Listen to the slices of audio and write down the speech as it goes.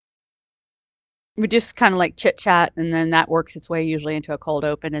We just kind of like chit chat, and then that works its way usually into a cold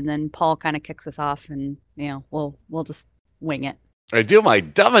open, and then Paul kind of kicks us off, and we'll just wing it. I do my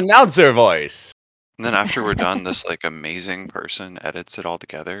dumb announcer voice. And then after we're done, this like amazing person edits it all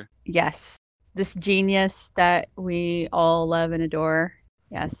together. Yes, this genius that we all love and adore.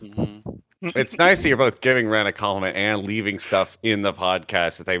 Yes. Mm-hmm. It's nice that you're both giving Ren a compliment and leaving stuff in the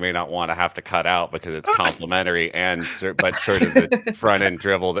podcast that they may not want to have to cut out because it's complimentary but sort of the front end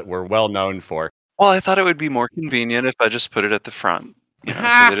drivel that we're well known for. Well, I thought it would be more convenient if I just put it at the front, so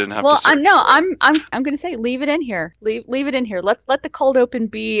they didn't have to. I'm going to say leave it in here. Leave it in here. Let's let the cold open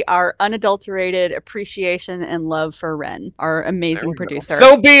be our unadulterated appreciation and love for Ren, our amazing producer.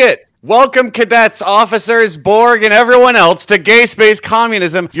 So be it. Welcome, cadets, officers, Borg, and everyone else to Gay Space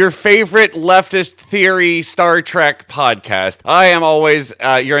Communism, your favorite leftist theory Star Trek podcast. I am always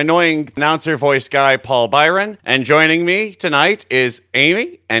your annoying announcer-voiced guy, Paul Byron, and joining me tonight is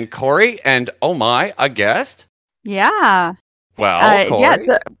Amy and Corey, and oh my, a guest? Yeah. Well,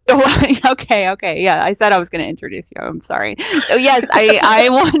 Corey. Okay. Yeah, I said I was going to introduce you. I'm sorry. So yes, I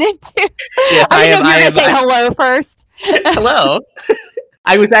wanted to. Yes, I am. I am. Say hello first. Hello.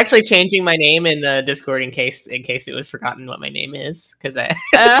 I was actually changing my name in the Discord in case it was forgotten what my name is, because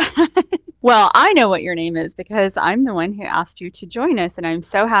Well, I know what your name is because I'm the one who asked you to join us, and I'm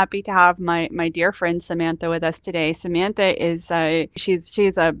so happy to have my dear friend Samantha with us today. Samantha is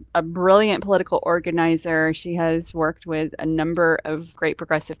she's a brilliant political organizer. She has worked with a number of great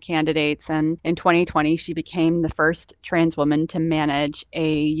progressive candidates, and in 2020 she became the first trans woman to manage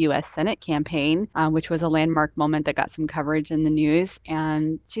a U.S. Senate campaign, which was a landmark moment that got some coverage in the news.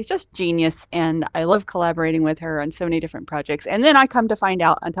 And she's just genius, and I love collaborating with her on so many different projects. And then I come to find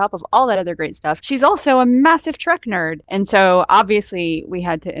out, on top of all that other great stuff, she's also a massive Trek nerd. And so obviously we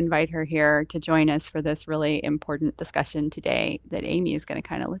had to invite her here to join us for this really important discussion today that Amy is going to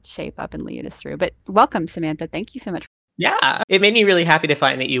kind of shape up and lead us through. But welcome, Samantha. Thank you so much. Yeah, it made me really happy to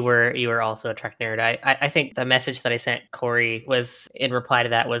find that you were also a Trek nerd. I think the message that I sent Corey was in reply to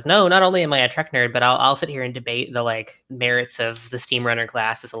that was, no, not only am I a Trek nerd, but I'll sit here and debate the merits of the Steamrunner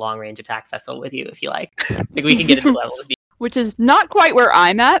class as a long range attack vessel with you if you like. I think we can get into levels. Which is not quite where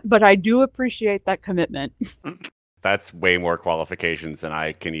I'm at, but I do appreciate that commitment. That's way more qualifications than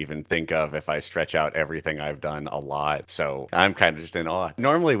I can even think of if I stretch out everything I've done a lot. So I'm kind of just in awe.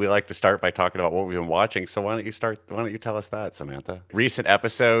 Normally, we like to start by talking about what we've been watching. So why don't you tell us that, Samantha? Recent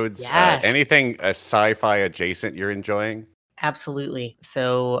episodes, yes. Anything sci-fi adjacent you're enjoying? Absolutely.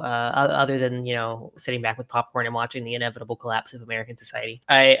 So other than, sitting back with popcorn and watching the inevitable collapse of American society,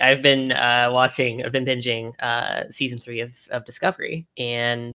 I've been binging season 3 of Discovery.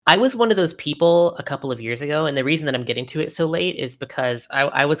 And I was one of those people a couple of years ago. And the reason that I'm getting to it so late is because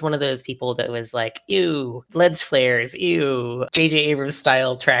I was one of those people that was like, ew, lens flares, ew, J.J. Abrams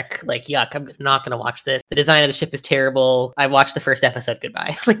style Trek, yuck, I'm not going to watch this. The design of the ship is terrible. I watched the first episode,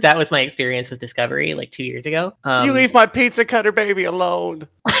 goodbye. That was my experience with Discovery 2 years ago. You leave my pizza cutter baby alone.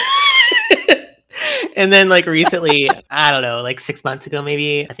 And then recently, I don't know, 6 months ago,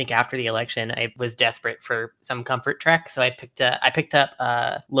 maybe, I think after the election, I was desperate for some comfort Trek. So I picked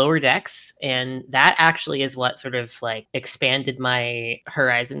up Lower Decks, and that actually is what sort of expanded my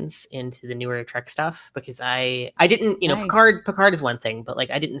horizons into the newer Trek stuff, because I didn't, nice. Picard is one thing, but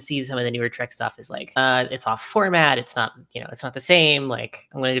I didn't see some of the newer Trek stuff as it's off format. It's not, it's not the same. I'm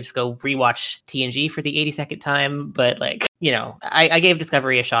going to just go rewatch TNG for the 82nd time. But I gave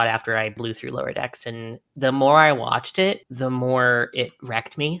Discovery a shot after I blew through Lower Decks, and the more I watched it, the more it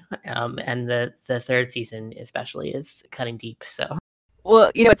wrecked me. And the third season especially is cutting deep. So.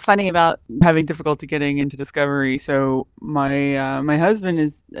 Well, it's funny about having difficulty getting into Discovery. So my husband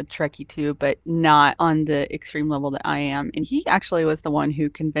is a Trekkie too, but not on the extreme level that I am. And he actually was the one who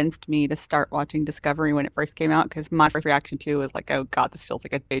convinced me to start watching Discovery when it first came out, because my first reaction too was oh God, this feels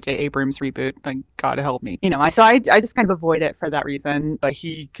like a J.J. Abrams reboot. God help me. So I just kind of avoid it for that reason. But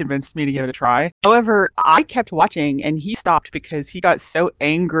he convinced me to give it a try. However, I kept watching, and he stopped because he got so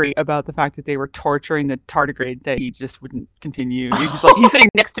angry about the fact that they were torturing the tardigrade that he just wouldn't continue. He's sitting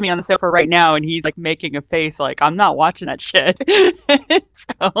next to me on the sofa right now, and he's making a face I'm not watching that shit.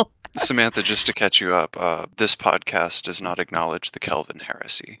 So. Samantha, just to catch you up, this podcast does not acknowledge the Kelvin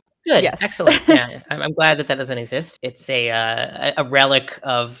heresy. Good, yes. Excellent. Yeah, I'm glad that doesn't exist. It's a relic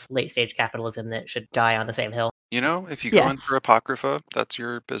of late stage capitalism that should die on the same hill. If you go in for Apocrypha, that's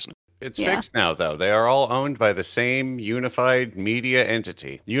your business. It's fixed now, though. They are all owned by the same unified media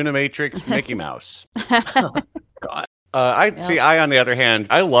entity, Unimatrix Mickey Mouse. Oh, God. I on the other hand,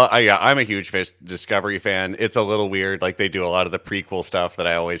 I'm a huge Fish Discovery fan. It's a little weird. Like they do a lot of the prequel stuff that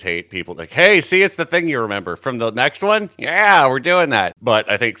I always hate. People like, hey, see, it's the thing you remember from the next one. Yeah, we're doing that. But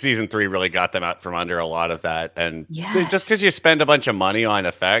I think season 3 really got them out from under a lot of that. And just because you spend a bunch of money on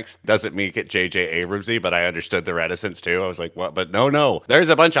effects doesn't make it J.J. Abramsy. But I understood the reticence too. I was like, what? But no, there's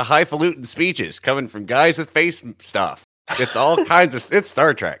a bunch of highfalutin speeches coming from guys with face stuff. It's all kinds of. It's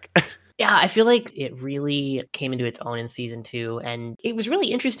Star Trek. Yeah, I feel like it really came into its own in season 2, and it was really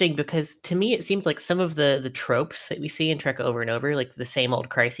interesting because to me it seemed like some of the tropes that we see in Trek over and over, like the same old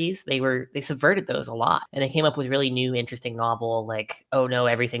crises, they subverted those a lot, and they came up with really new, interesting, novel, like, oh no,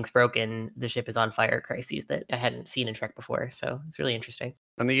 everything's broken, the ship is on fire crises that I hadn't seen in Trek before. So it's really interesting.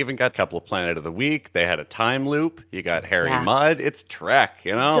 And they even got a couple of Planet of the Week. They had a time loop. You got Harry Mudd. It's Trek,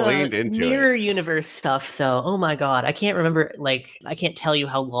 leaned into mirror universe stuff, though. Oh my god, I can't remember. Like, I can't tell you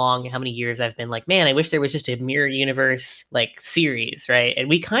how long and how many years I've been like, man, I wish there was just a mirror universe like series, right? And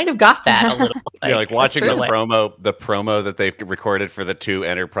we kind of got that a little. Like watching the promo that they recorded for the 2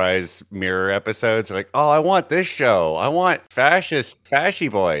 Enterprise mirror episodes. Like, oh, I want this show. I want fashy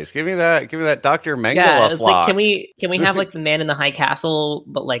boys. Give me that Dr. Mengele. Yeah, it's like, can we have like the Man in the High Castle,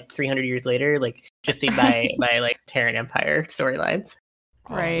 but like 300 years later, like just by like Terran Empire storylines.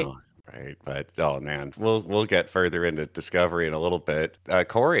 Right. Oh, right. But oh man, we'll get further into Discovery in a little bit.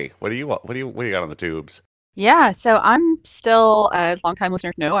 Corey, what do you got on the tubes? Yeah, so I'm still, as longtime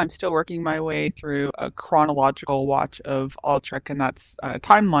listeners know, I'm still working my way through a chronological watch of all Trek, and that's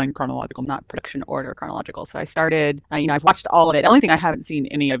timeline chronological, not production order chronological. So I started, I've watched all of it. The only thing I haven't seen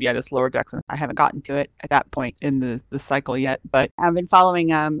any of yet is Lower Decks, and I haven't gotten to it at that point in the cycle yet. But I've been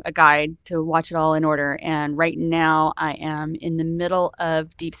following a guide to watch it all in order, and right now I am in the middle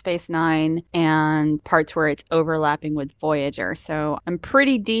of Deep Space Nine and parts where it's overlapping with Voyager. So I'm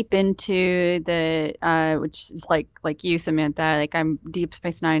pretty deep into the which is like you, Samantha. Like I'm Deep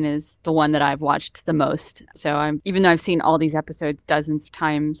Space Nine is the one that I've watched the most. So even though I've seen all these episodes dozens of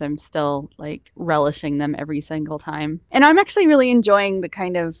times, I'm still like relishing them every single time. And I'm actually really enjoying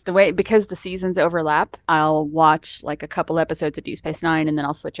the way, because the seasons overlap, I'll watch like a couple episodes of Deep Space Nine and then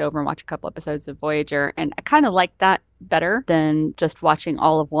I'll switch over and watch a couple episodes of Voyager. And I kind of like that better than just watching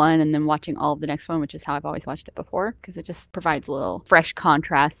all of one and then watching all of the next one, which is how I've always watched it before, because it just provides a little fresh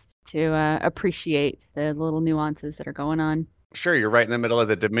contrast to appreciate the little nuances that are going on. Sure, you're right in the middle of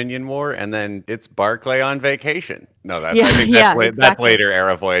the Dominion War, and then it's Barclay on vacation. No, Yeah, I think exactly. that's later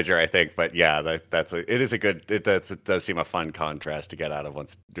era Voyager, I think. But yeah, it does seem a fun contrast to get out of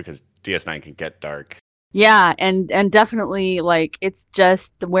once, because DS9 can get dark. Yeah, and definitely, like, it's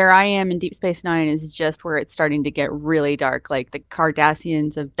just where I am in Deep Space Nine is just where it's starting to get really dark. Like, the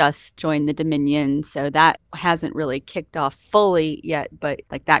Cardassians of Dust joined the Dominion, so that hasn't really kicked off fully yet, but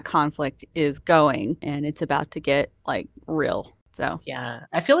like that conflict is going, and it's about to get like real. So yeah,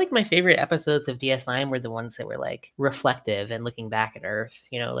 I feel like my favorite episodes of DS9 were the ones that were like reflective and looking back at Earth,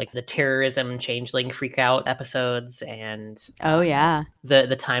 like the terrorism changeling freak out episodes, and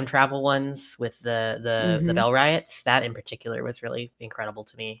the time travel ones with the Bell riots. That in particular was really incredible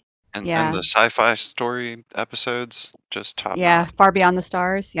to me. And the sci-fi story episodes, just top notch. Far Beyond the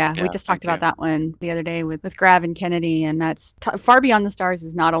Stars. Yeah, we just talked about that one the other day with Grav and Kennedy, and that's Far Beyond the Stars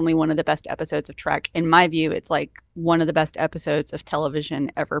is not only one of the best episodes of Trek. In my view, it's like one of the best episodes of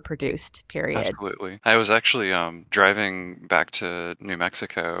television ever produced, period. Absolutely. I was actually driving back to New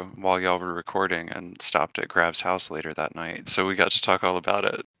Mexico while y'all were recording and stopped at Grav's house later that night. So we got to talk all about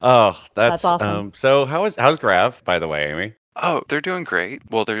it. Oh, that's awesome. So how's Grav, by the way, Amy? Oh, they're doing great.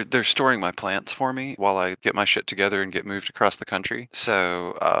 Well, they're storing my plants for me while I get my shit together and get moved across the country.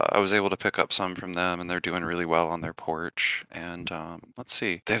 So I was able to pick up some from them, and they're doing really well on their porch. And let's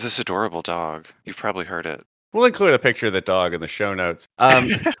see, they have this adorable dog. You've probably heard it. We'll include a picture of the dog in the show notes. I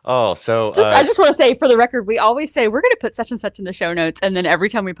just want to say, for the record, we always say we're going to put such and such in the show notes, and then every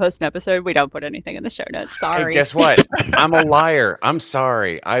time we post an episode, we don't put anything in the show notes. Sorry. Hey, guess what? I'm a liar. I'm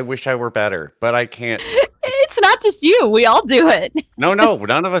sorry. I wish I were better, but I can't. It's not just you. We all do it. No,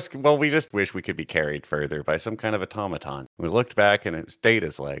 none of us. Well, we just wish we could be carried further by some kind of automaton. We looked back and it was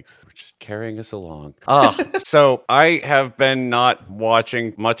Data's legs, which is carrying us along. So I have been not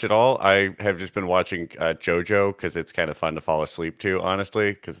watching much at all. I have just been watching JoJo because it's kind of fun to fall asleep to,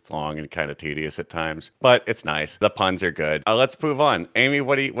 honestly, because it's long and kind of tedious at times. But it's nice. The puns are good. Let's move on. Amy,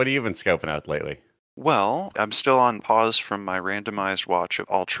 what have you been scoping out lately? Well, I'm still on pause from my randomized watch of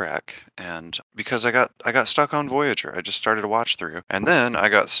all Trek, and because I got stuck on Voyager, I just started a watch through, and then I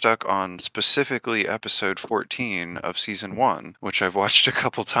got stuck on specifically episode 14 of season 1, which I've watched a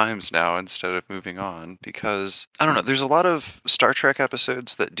couple times now instead of moving on, because I don't know, there's a lot of Star Trek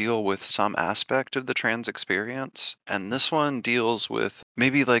episodes that deal with some aspect of the trans experience, and this one deals with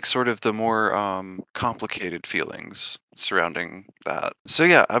maybe like sort of the more complicated feelings surrounding that. So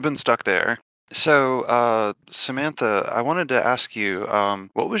yeah, I've been stuck there. So, Samantha, I wanted to ask you,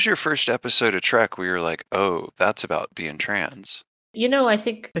 what was your first episode of Trek where you're like, oh, that's about being trans? I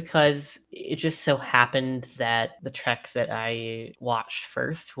think because it just so happened that the Trek that I watched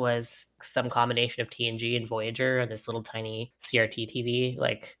first was some combination of TNG and Voyager on this little tiny CRT TV,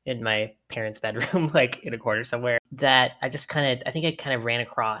 like in my parents' bedroom, like in a corner somewhere. That I think I kind of ran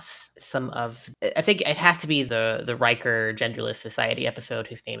across I think it has to be the Riker Genderless Society episode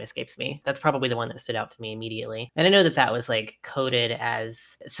whose name escapes me. That's probably the one that stood out to me immediately. And I know that was like coded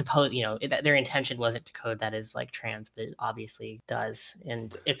as their intention wasn't to code that as like trans, but it obviously does.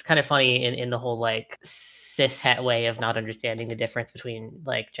 And it's kind of funny in the whole like cishet way of not understanding the difference between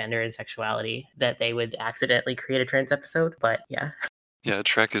like gender and sexuality that they would accidentally create a trans episode. But yeah. Yeah,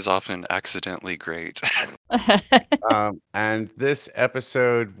 Trek is often accidentally great. And this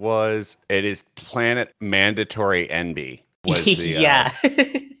episode is Planet Mandatory NB. Was the yeah.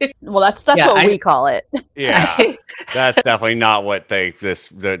 Well, that's what we call it. Yeah, that's definitely not what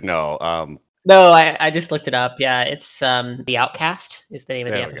no. No, I just looked it up. Yeah, it's The Outcast is the name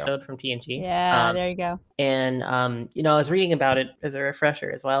of the episode from TNG. Yeah, there you go. And I was reading about it as a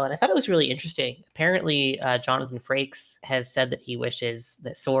refresher as well, and I thought it was really interesting. Apparently, Jonathan Frakes has said that he wishes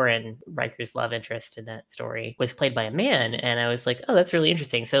that Soren, Riker's love interest in that story, was played by a man, and I was like, oh, that's really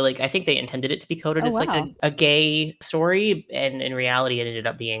interesting. So, like, I think they intended it to be coded as like a gay story, and in reality, it ended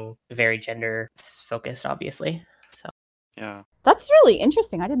up being very gender focused, obviously. So. Yeah. That's really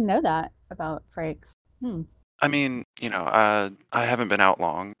interesting. I didn't know that about Frakes. I mean, I haven't been out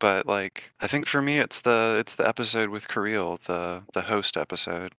long, but like I think for me it's the episode with Kirill, the host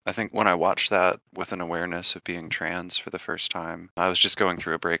episode. I think when I watched that with an awareness of being trans for the first time, I was just going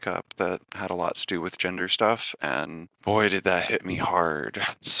through a breakup that had a lot to do with gender stuff, and boy did that hit me hard.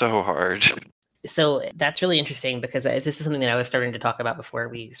 So hard. So that's really interesting because this is something that I was starting to talk about before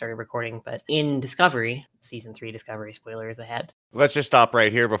we started recording, but in Discovery, season 3 Discovery, spoilers ahead. Let's just stop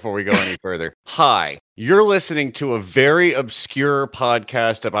right here before we go any further. Hi, you're listening to a very obscure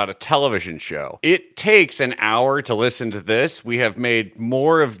podcast about a television show. It takes an hour to listen to this. We have made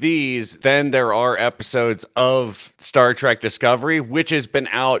more of these than there are episodes of Star Trek Discovery, which has been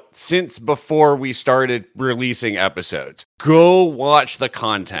out since before we started releasing episodes. Go watch the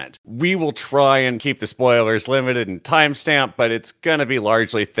content. We will try and keep the spoilers limited and timestamped, but it's going to be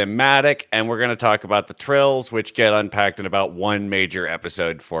largely thematic, and we're going to talk about the trills, which get unpacked in about one major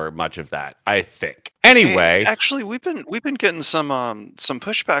episode for much of that, I think. Anyway, actually, we've been getting some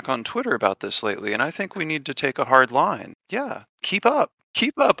pushback on Twitter about this lately, and I think we need to take a hard line. Yeah, keep up,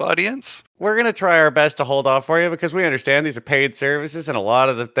 audience. We're going to try our best to hold off for you because we understand these are paid services and a lot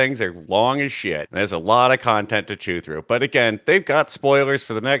of the things are long as shit. There's a lot of content to chew through. But again, they've got spoilers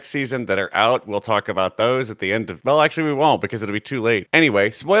for the next season that are out. We'll talk about those at the end of... Well, actually, we won't because it'll be too late.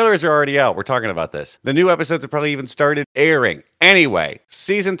 Anyway, spoilers are already out. We're talking about this. The new episodes have probably even started airing. Anyway,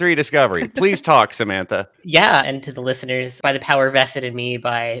 season 3 Discovery. Please talk, Samantha. Yeah, and to the listeners, by the power vested in me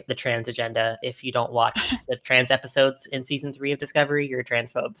by the trans agenda, if you don't watch the trans episodes in season 3 of Discovery, you're a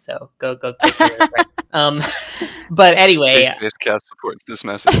transphobe. So go. But anyway, Spacecast supports this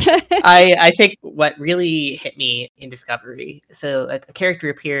message. I think what really hit me in Discovery, so a character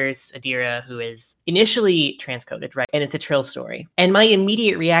appears, Adira, who is initially transcoded, right? And it's a trill story. And my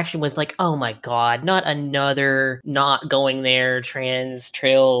immediate reaction was like, oh my God, not another not going there trans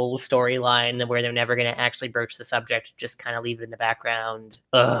trill storyline where they're never going to actually broach the subject, just kind of leave it in the background.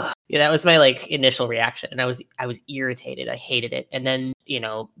 Ugh. Yeah, that was my like initial reaction. And I was irritated. I hated it. And then,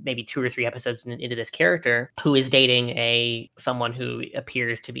 maybe 2 or 3 episodes into this character who is dating someone who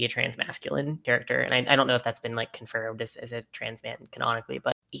appears to be a trans masculine character. And I don't know if that's been like confirmed as a trans man canonically,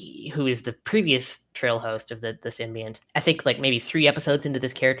 but who is the previous trail host of the symbiont. I think like maybe 3 episodes into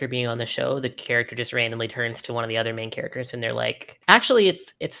this character being on the show, the character just randomly turns to one of the other main characters and they're like, actually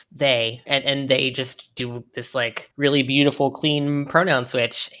it's they, and they just do this like really beautiful clean pronoun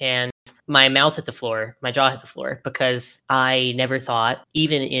switch. And my mouth hit the floor, my jaw hit the floor, because I never thought,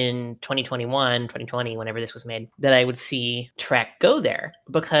 even in 2021, 2020, whenever this was made, that I would see Trek go there.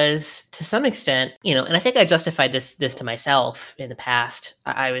 Because to some extent, and I think I justified this to myself in the past.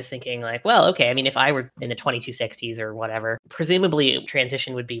 I was thinking like, well, okay, I mean, if I were in the 2260s or whatever, presumably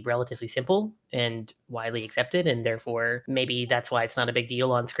transition would be relatively simple and widely accepted, and therefore maybe that's why it's not a big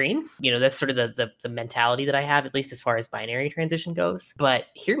deal on screen. That's sort of the mentality that I have, at least as far as binary transition goes. But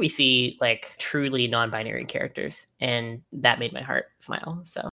here we see like truly non-binary characters, and that made my heart smile.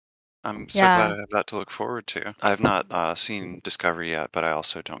 So I'm so glad I have that to look forward to. I have not seen Discovery yet, but I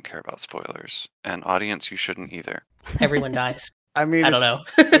also don't care about spoilers. And audience, you shouldn't either. Everyone dies. I mean, I don't know.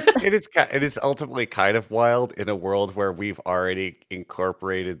 it is ultimately kind of wild in a world where we've already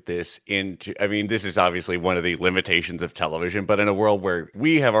incorporated this into. I mean, this is obviously one of the limitations of television, but in a world where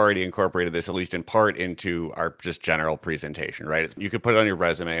we have already incorporated this, at least in part, into our just general presentation, right? You could put it on your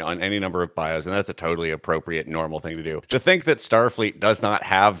resume, on any number of bios, and that's a totally appropriate, normal thing to do. To think that Starfleet does not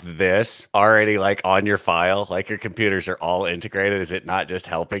have this already like on your file, like your computers are all integrated, is it not just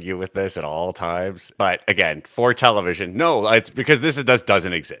helping you with this at all times? But again, for television, no, it's because this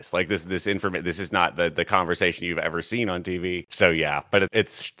doesn't exist. Like this is not the conversation you've ever seen on TV. So yeah, but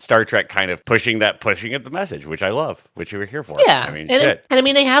it's Star Trek kind of pushing at the message, which I love, which you were here for. Yeah, I mean, and I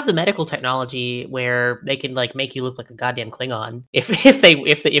mean they have the medical technology where they can like make you look like a goddamn Klingon if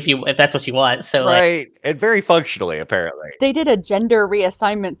that's what you want. So right, and very functionally apparently. They did a gender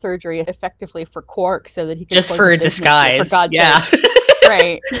reassignment surgery effectively for Quark so that he could just for a disguise. For God's yeah. sake.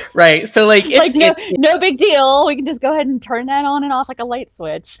 Right. Right. So like it's no big deal. We can just go ahead and turn that on and off like a light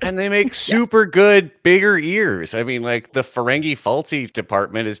switch. And they make super good bigger ears. I mean, like the Ferengi Faulty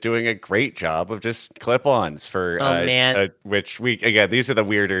department is doing a great job of just clip-ons for man. which these are the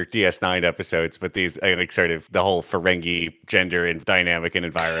weirder DS9 episodes, but these like sort of the whole Ferengi gender and dynamic and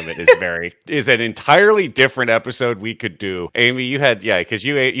environment is an entirely different episode we could do. Amy, you had because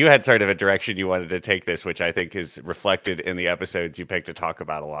you had sort of a direction you wanted to take this, which I think is reflected in the episodes you picked to talk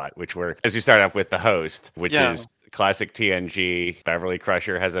about a lot, which were, as you start off with, the host, which is classic TNG. Beverly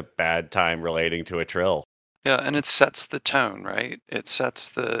Crusher has a bad time relating to a Trill. Yeah, and it sets the tone, right? It sets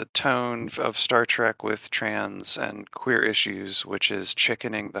the tone of Star Trek with trans and queer issues, which is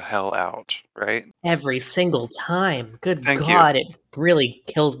chickening the hell out, right? Every single time. Good Thank God, you. it really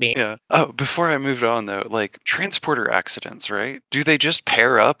killed me. Yeah. Oh, before I moved on though, like transporter accidents, right? Do they just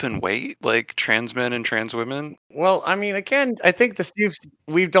pair up and wait like trans men and trans women? Well, I mean, again, I think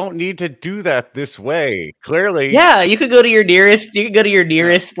we don't need to do that this way. Clearly. Yeah, you could go to your nearest,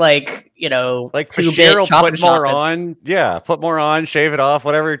 like, like Bashir will put more on. Yeah, put more on, shave it off,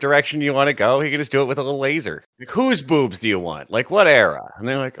 whatever direction you want to go. He can just do it with a little laser. Like, whose boobs do you want? Like, what era? And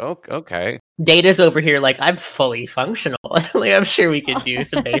they're like, oh, okay. Data's over here like, I'm fully functional. Like, I'm sure we could do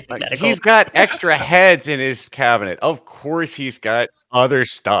some basic medical. He's got extra heads in his cabinet. Of course he's got other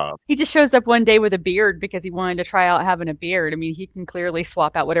stuff. He just shows up one day with a beard because he wanted to try out having a beard. I mean, he can clearly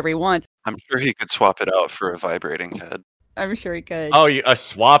swap out whatever he wants. I'm sure he could swap it out for a vibrating head. I'm sure he could. Oh, a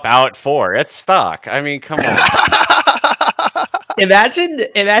swap out for it's stock. I mean, come on. Imagine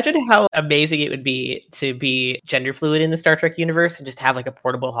how amazing it would be to be gender fluid in the Star Trek universe and just have like a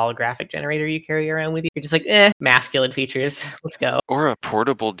portable holographic generator you carry around with you. You're just like, masculine features. Let's go. Or a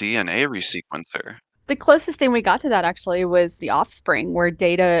portable DNA resequencer. The closest thing we got to that actually was The Offspring, where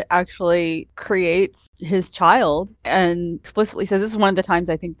Data actually creates his child and explicitly says, this is one of the times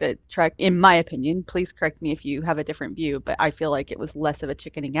I think that Trek, in my opinion, please correct me if you have a different view, but I feel like it was less of a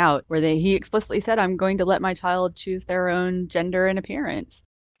chickening out, where he explicitly said, I'm going to let my child choose their own gender and appearance.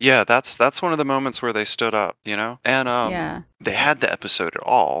 Yeah, that's one of the moments where they stood up, and they had the episode at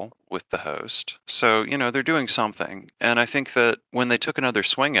all with the host, so they're doing something. And I think that when they took another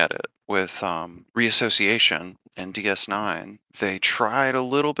swing at it with reassociation and DS9, they tried a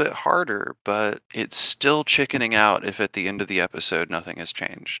little bit harder, but it's still chickening out if at the end of the episode nothing has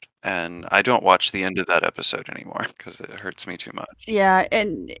changed. And I don't watch the end of that episode anymore because it hurts me too much. Yeah,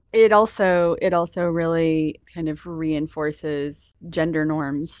 and it also really kind of reinforces gender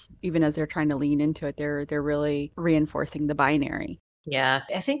norms, even as they're trying to lean into it. They're really reinforcing the binary. Yeah,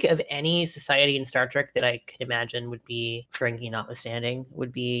 I think of any society in Star Trek that I could imagine would be, Ferengi notwithstanding,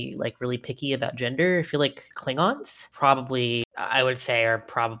 would be like really picky about gender. I feel like Klingons probably, I would say, are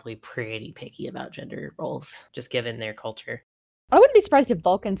probably pretty picky about gender roles, just given their culture. I wouldn't be surprised if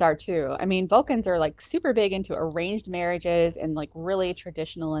Vulcans are too. I mean, Vulcans are like super big into arranged marriages and like really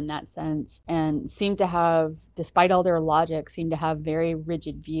traditional in that sense, and seem to have, despite all their logic, seem to have very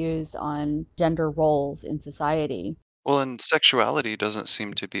rigid views on gender roles in society. Well, and sexuality doesn't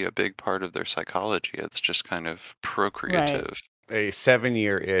seem to be a big part of their psychology. It's just kind of procreative. Right. a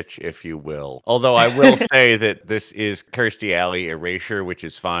 7-year itch, if you will. Although I will say that this is Kirstie Alley erasure, which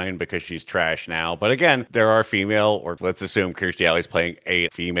is fine because she's trash now. But again, there are female, or let's assume Kirstie Alley's playing a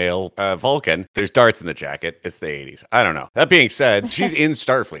female Vulcan. There's darts in the jacket. It's the 80s. I don't know. That being said, she's in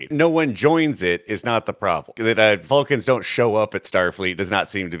Starfleet. No one joins it is not the problem. That Vulcans don't show up at Starfleet does not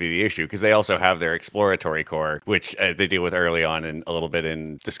seem to be the issue, because they also have their exploratory corps, which they deal with early on and a little bit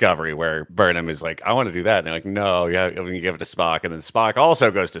in Discovery, where Burnham is like, I want to do that. And they're like, no, yeah, you give it to Spock. And then Spock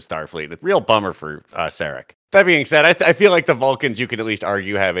also goes to Starfleet. It's a real bummer for Sarek. That being said, I feel like the Vulcans, you could at least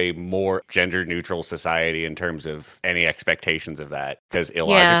argue, have a more gender-neutral society in terms of any expectations of that. Because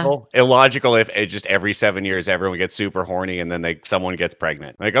illogical. Yeah. Illogical if it just every 7 years everyone gets super horny and then someone gets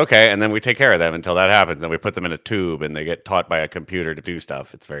pregnant. Like, okay, and then we take care of them until that happens. Then we put them in a tube and they get taught by a computer to do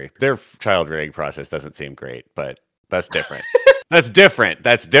stuff. Their child rearing process doesn't seem great, but that's different. That's different.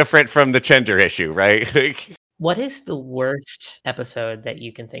 That's different from the gender issue, right? What is the worst episode that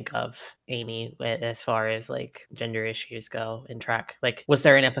you can think of, Amy, as far as like gender issues go in Trek? Like, was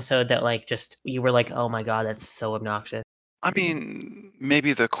there an episode that like just you were like, oh my God, that's so obnoxious? I mean,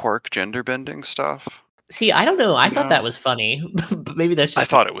 maybe the Quark gender bending stuff. See, I don't know. I thought that was funny, but maybe that's just... I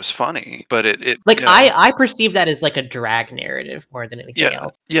thought it was funny, but it like, you know... I perceive that as like a drag narrative more than anything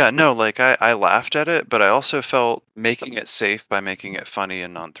else. Yeah, no, like I laughed at it, but I also felt making it safe by making it funny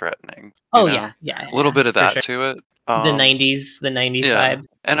and non-threatening. Oh, know? Yeah. A little bit of that to it. The 90s vibe.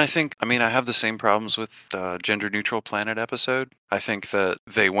 And I think, I have the same problems with the Gender Neutral Planet episode. I think that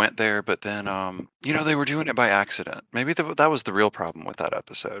they went there, but then, they were doing it by accident. Maybe that was the real problem with that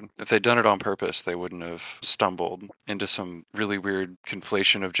episode. If they'd done it on purpose, they wouldn't have stumbled into some really weird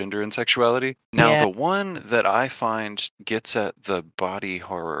conflation of gender and sexuality. Now, the one that I find gets at the body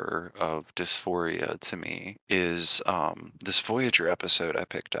horror of dysphoria to me is this Voyager episode I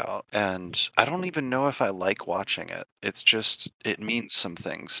picked out. And I don't even know if I like watching it. It's just, it means some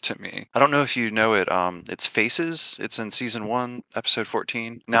things to me. I don't know if you know it. It's Faces. It's in season 1, episode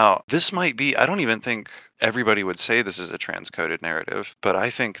 14. Now, this might be, I don't even think everybody would say this is a transcoded narrative, but I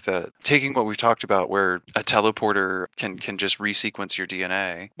think that taking what we've talked about where a teleporter can just resequence your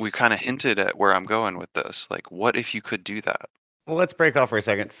DNA, we kind of hinted at where I'm going with this. Like, what if you could do that? Well, let's break off for a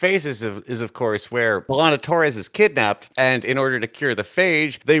second. Phases is of course, where B'Elanna Torres is kidnapped, and in order to cure the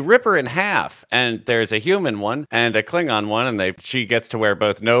phage, they rip her in half. And there's a human one and a Klingon one, and she gets to wear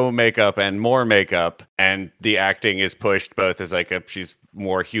both no makeup and more makeup, and the acting is pushed both as like she's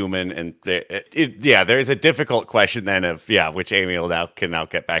more human, and there's a difficult question then of which Amy can now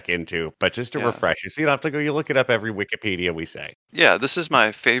get back into. But just to refresh you, so you don't have to go. You look it up every Wikipedia we say. Yeah, this is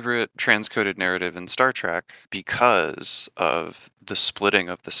my favorite transcoded narrative in Star Trek because of the splitting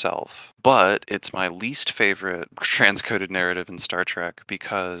of the self. But it's my least favorite transcoded narrative in Star Trek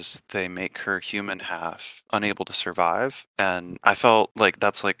because they make her human half unable to survive. And I felt like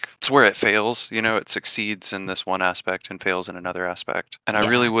it's where it fails. It succeeds in this one aspect and fails in another aspect. And I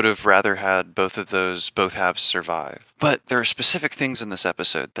really would have rather had both halves survive. But there are specific things in this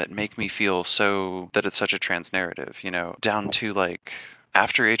episode that make me feel that it's such a trans narrative, down to like,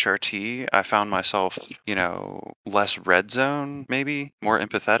 after HRT, I found myself, less red zone, maybe, more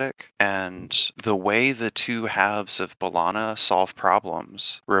empathetic. And the way the two halves of B'Elanna solve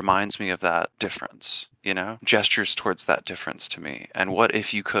problems reminds me of that difference, gestures towards that difference to me. And what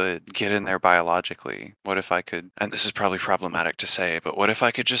if you could get in there biologically? What if I could, and this is probably problematic to say, but what if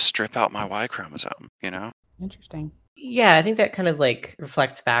I could just strip out my Y chromosome, Interesting. Yeah, I think that kind of like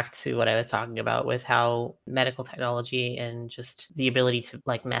reflects back to what I was talking about with how medical technology and just the ability to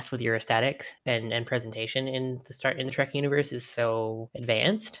like mess with your aesthetics and presentation in the Trek universe is so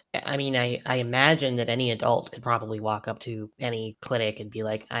advanced. I mean, I imagine that any adult could probably walk up to any clinic and be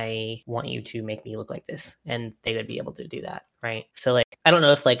like, I want you to make me look like this. And they would be able to do that. Right. So like, I don't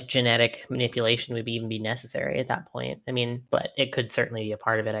know if like genetic manipulation would even be necessary at that point. I mean, but it could certainly be a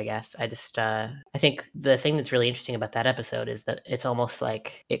part of it, I guess. I just, I think the thing that's really interesting about that episode is that it's almost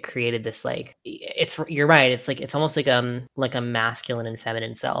like it created this, like, you're right. It's like, it's almost like a masculine and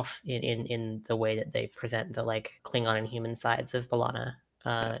feminine self in the way that they present the like Klingon and human sides of B'Elanna.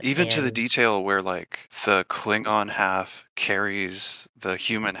 Even to the detail where like the Klingon half carries the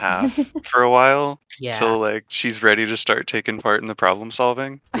human half for a while till like she's ready to start taking part in the problem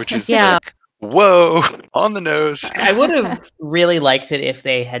solving, which is like, whoa, on the nose. I would have really liked it if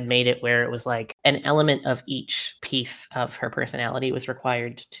they had made it where it was like an element of each piece of her personality was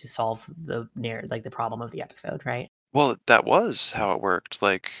required to solve the problem of the episode, right? Well, that was how it worked.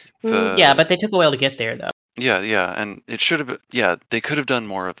 Like but they took a while to get there though. Yeah, and it should have. Yeah, they could have done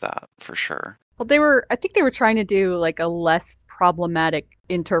more of that for sure. I think they were trying to do like a less problematic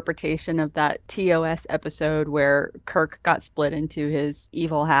interpretation of that TOS episode where Kirk got split into his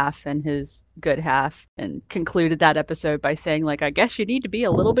evil half and his good half, and concluded that episode by saying, like, I guess you need to be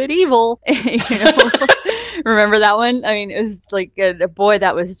a little bit evil. Remember that one? I mean, it was like a boy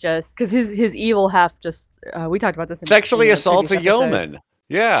that was just because his evil half just we talked about this sexually in assaults a yeoman.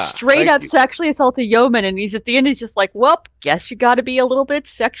 Yeah, straight up sexually assaults a yeoman, and he's at the end he's just like, well, guess you got to be a little bit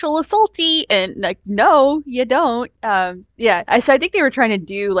sexual assaulty, and like, no, you don't. So I think they were trying to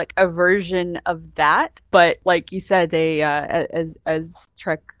do like a version of that, but like you said, they as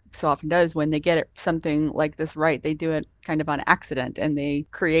Trek so often does, when they get it something like this right, they do it kind of on accident, and they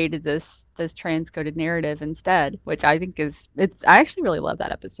created this transcoded narrative instead, which I think I actually really love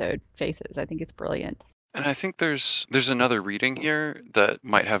that episode, Faces. I think it's brilliant. And I think there's another reading here that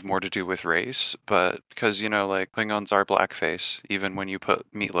might have more to do with race, but because, like Klingons are blackface, even when you put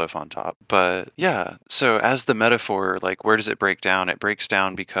meatloaf on top. But yeah, so as the metaphor, like, where does it break down? It breaks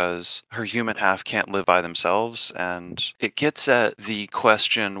down because her human half can't live by themselves, and it gets at the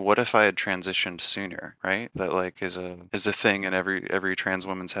question, what if I had transitioned sooner, right? That like is a thing in every trans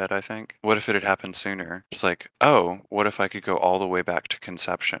woman's head, I think. What if it had happened sooner? It's like, oh, what if I could go all the way back to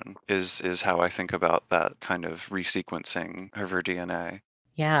conception? Is how I think about that kind of resequencing of her DNA.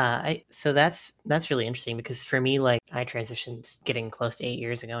 Yeah, so that's really interesting, because for me, like, I transitioned getting close to 8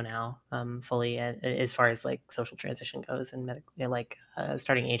 years ago now, fully as far as like social transition goes, and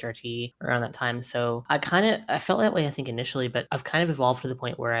starting HRT around that time. So I felt that way, I think, initially, but I've kind of evolved to the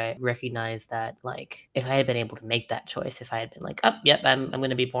point where I recognize that, like, if I had been able to make that choice, if I had been like, oh, yep, I'm going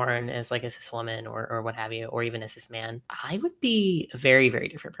to be born as like a cis woman or what have you, or even a cis man, I would be a very, very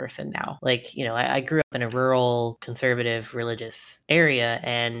different person now. Like, I grew up in a rural, conservative, religious area,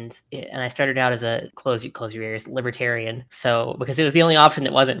 and I started out as a close your ears libertarian. So because it was the only option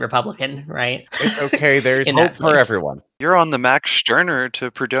that wasn't Republican, right? It's okay. There's hope for everyone. You're on the Max Stirner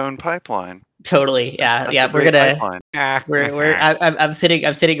to Prudhoe pipeline. Totally. Yeah. That's We're gonna. pipeline. I'm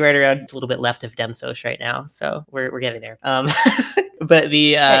sitting right around a little bit left of Demsos right now, so we're getting there. But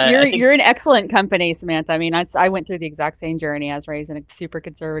you're in excellent company, Samantha. I mean, I went through the exact same journey. I was raised in a super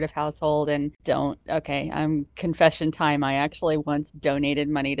conservative household, and I'm confession time. I actually once donated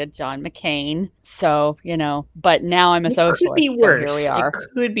money to John McCain. So, but now I'm a socialist. Could be worse. So here we are. It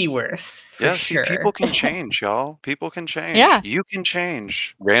could be worse. For sure. People can change, y'all. People can change. Yeah. You can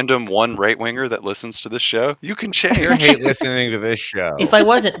change. Random one right winger that listens to this show, you can change. You hate listening to this show. If I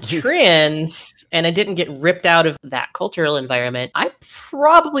wasn't trans and I didn't get ripped out of that cultural environment, I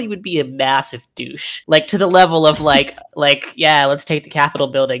probably would be a massive douche. Like, to the level of like, yeah, let's take the Capitol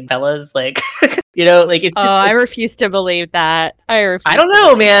building, fellas. Like, it's just. I refuse to believe that. I don't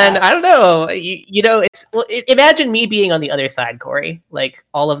know, man. I don't know. Imagine me being on the other side, Corey. Like,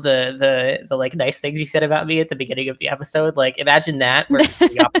 all of the like nice things you said about me at the beginning of the episode. Like, imagine that we're on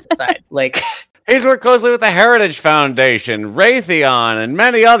the opposite side. Like. He's worked closely with the Heritage Foundation, Raytheon, and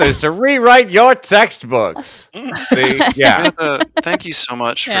many others to rewrite your textbooks. See? Yeah. Thank you so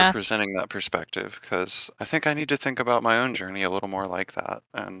much for presenting that perspective, because I think I need to think about my own journey a little more like that,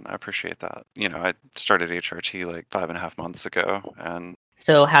 and I appreciate that. I started HRT like 5.5 months ago, and...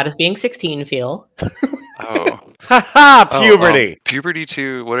 So how does being 16 feel? Puberty. Puberty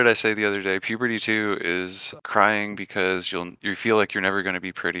 2, what did I say the other day? Puberty 2 is crying because you feel like you're never going to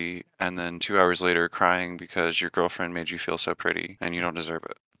be pretty, and then 2 hours later crying because your girlfriend made you feel so pretty and you don't deserve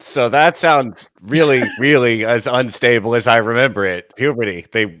it. So that sounds really, really as unstable as I remember it. Puberty.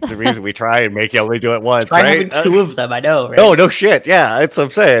 The reason we try and make you only do it once, try right? Having 2 of them, I know, right? No shit. Yeah, that's what I'm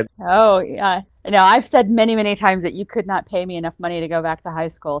saying. Oh, yeah. No, I've said many, many times that you could not pay me enough money to go back to high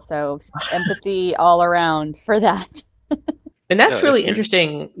school. So empathy all around for that. And that's really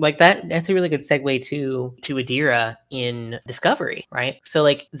interesting. Like that's a really good segue to Adira in Discovery, right? So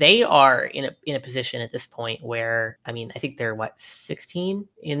like they are in a position at this point where, I mean, I think they're 16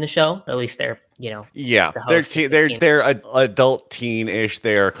 in the show. At least they're yeah, they're adult teen-ish.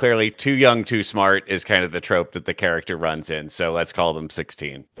 They're clearly too young, too smart is kind of the trope that the character runs in. So let's call them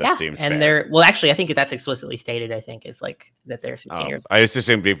 16. That seems fair. They're actually, I think that's explicitly stated. I think is like that they're 16 years old. I just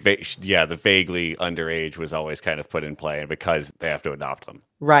assumed the vaguely underage was always kind of put in play because they have to adopt them.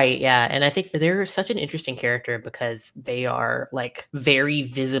 Right, yeah. And I think they're such an interesting character because they are like very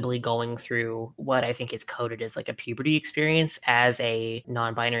visibly going through what I think is coded as like a puberty experience as a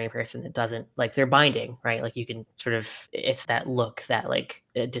non-binary person that doesn't like they're binding, right? Like you can sort of, it's that look, that like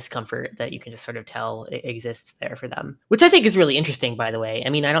discomfort that you can just sort of tell exists there for them, which I think is really interesting, by the way. I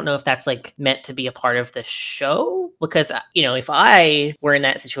mean, I don't know if that's like meant to be a part of the show, because, you know, if I were in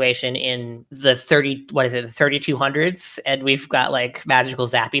that situation in the 3200s and we've got like magical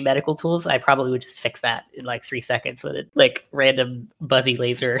zappy medical tools, I probably would just fix that in like 3 seconds with it, like random buzzy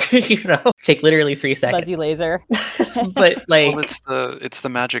laser, you know, take literally 3 seconds. Buzzy laser. But like, Well, it's the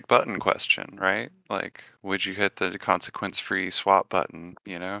magic button question, right? Like, would you hit the consequence-free swap button?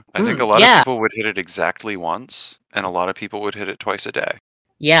 You know, I think a lot of people would hit it exactly once, and a lot of people would hit it twice a day.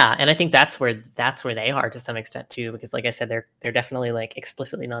 Yeah, and I think that's where they are to some extent too, because like I said, they're definitely like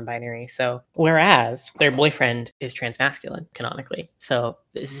explicitly non-binary. So whereas their boyfriend is transmasculine canonically, so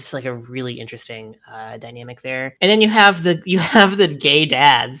this is like a really interesting dynamic there. And then you have the gay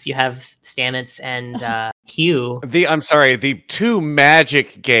dads. You have Stamets and Hugh. The two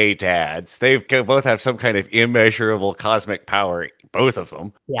magic gay dads. They both have some kind of immeasurable cosmic power. Both of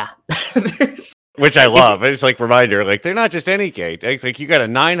them. Yeah. Which I love. It's like reminder, like they're not just any gay. It's like you got a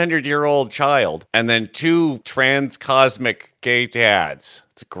 900-year-old child and then two trans cosmic gay dads.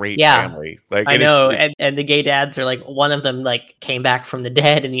 It's a great family. Like I know, and the gay dads are like, one of them like came back from the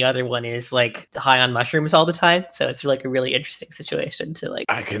dead, and the other one is like high on mushrooms all the time. So it's like a really interesting situation to like.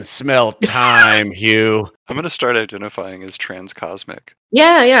 I can smell time, Hugh. I'm gonna start identifying as transcosmic.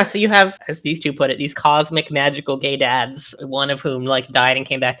 Yeah. So you have, as these two put it, these cosmic magical gay dads, one of whom like died and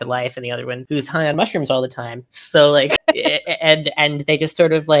came back to life, and the other one who's high on mushrooms all the time. So like, and they just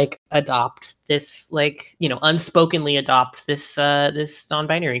sort of like adopt this, like, you know, unspokenly adopt this this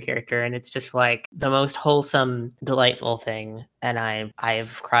non-binary character, and it's just like the most wholesome, delightful thing. And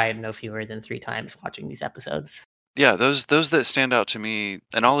I've cried no fewer than 3 times watching these episodes. Yeah, those that stand out to me,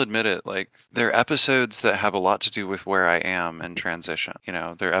 and I'll admit it, like they're episodes that have a lot to do with where I am in transition. You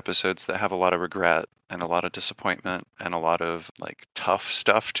know, they're episodes that have a lot of regret and a lot of disappointment and a lot of like tough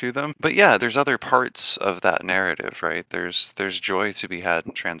stuff to them. But yeah, there's other parts of that narrative, right? There's joy to be had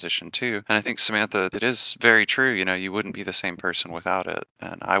in transition too. And I think, Samantha, it is very true. You know, you wouldn't be the same person without it,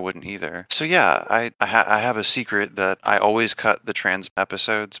 and I wouldn't either. So yeah, I have a secret that I always cut the trans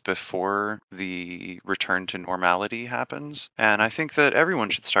episodes before the return to normality happens, and I think that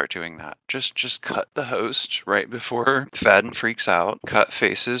everyone should start doing that. Just cut the host right before Fadden freaks out, cut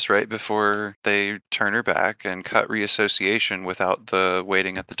faces right before they turn her back, and cut reassociation without the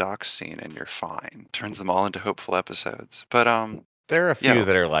waiting at the docks scene, and you're fine. Turns them all into hopeful episodes. But there are a few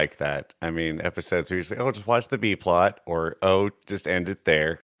that are like that. I mean, episodes are usually, oh, just watch the B plot, or oh, just end it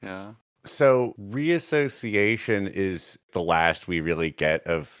there. yeah. So reassociation is the last we really get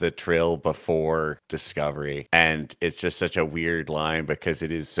of the Trill before Discovery. And it's just such a weird line because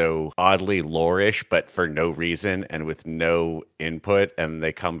it is so oddly lore-ish, but for no reason and with no input. And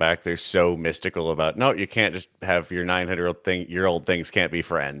they come back, they're so mystical about, no, you can't just have your 900-year-old things can't be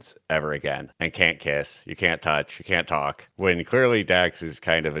friends ever again, and can't kiss, you can't touch, you can't talk. When clearly Dax is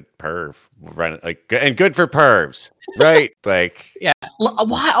kind of a perv, and good for pervs, right? Like, Yeah.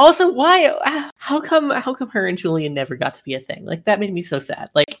 Why? How come her and Julian never got to be a thing? Like, that made me so sad.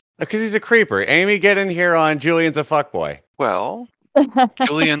 Like, because he's a creeper. Amy, get in here on Julian's a fuckboy. Well,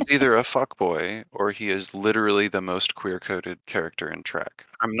 Julian's either a fuckboy or he is literally the most queer-coded character in Trek.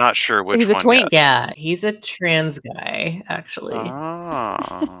 I'm not sure which He's a one twink. yet. yeah, he's a trans guy, actually.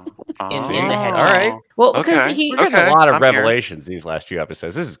 Ah. In the head. All right. Well, because Okay. We're getting a Okay, lot of I'm here. revelations these last few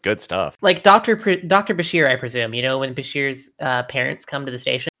episodes. This is good stuff. like Dr. Bashir, I presume, you know, when Bashir's parents come to the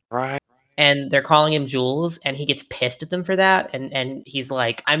station Right. and they're calling him Jules, and he gets pissed at them for that, and he's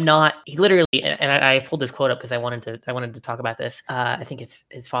like, I'm not. He literally, and I pulled this quote up because I wanted to talk about this. I think it's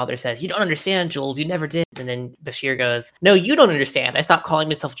his father says, "You don't understand, Jules. You never did." And then Bashir goes, "No, you don't understand. I stopped calling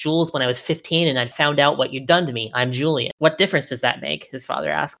myself Jules when I was 15, and I found out what you'd done to me. I'm Julian. What difference does that make?" His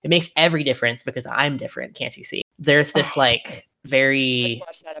father asked. "It makes every difference because I'm different. Can't you see?" There's this like very Let's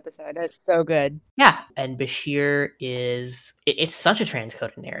watch that episode. It's so good. yeah, and Bashir is it's such a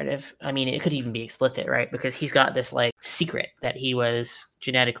transcoded narrative. I mean, it could even be explicit, right? Because he's got this like secret that he was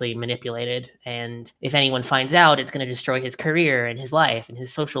genetically manipulated, and if anyone finds out, it's going to destroy his career and his life and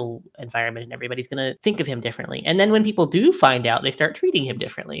his social environment, and everybody's going to think of him differently. And then when people do find out, they start treating him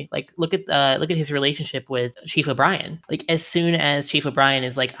differently. Like look at his relationship with Chief O'Brien. Like as soon as Chief O'Brien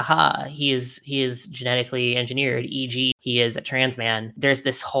is like, aha, he is genetically engineered, e.g., he is a trans man, there's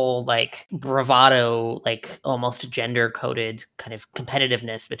this whole like bravado, like almost gender coded kind of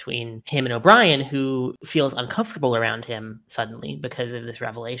competitiveness between him and O'Brien, who feels uncomfortable around him suddenly because of this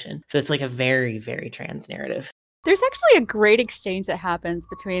revelation. So it's like a very, very trans narrative. There's actually a great exchange that happens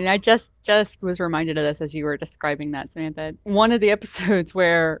between, and I just was reminded of this as you were describing that, Samantha. One of the episodes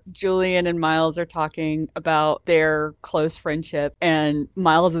where Julian and Miles are talking about their close friendship, and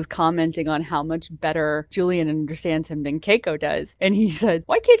Miles is commenting on how much better Julian understands him than Keiko does. And he says,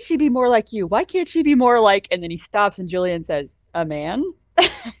 "Why can't she be more like you? Why can't she be more like," and then he stops and Julian says, "A man?"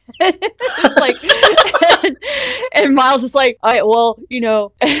 It's like, and Miles is like, "All right, well,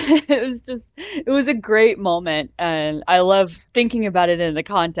 it was a great moment, and I love thinking about it in the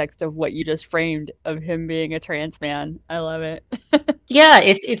context of what you just framed of him being a trans man. I love it." Yeah,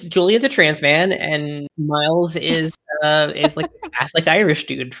 it's Julian's a trans man, and Miles is like a Catholic Irish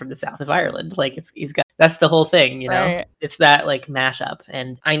dude from the south of Ireland. Like he's got that's the whole thing, you know. Right. It's that like mashup,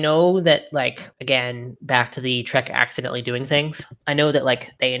 and I know that like again back to the Trek accidentally doing things. I know that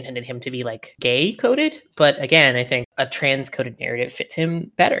like they intended him to be like gay coded, but again, I think a trans coded narrative fits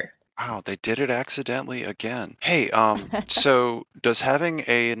him better. Wow, they did it accidentally again. Hey, so does having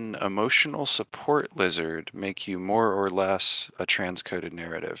an emotional support lizard make you more or less a transcoded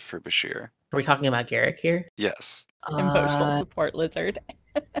narrative for Bashir? Are we talking about Garrick here? Yes. Emotional support lizard.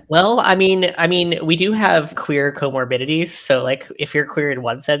 Well, I mean, we do have queer comorbidities, so like if you're queer in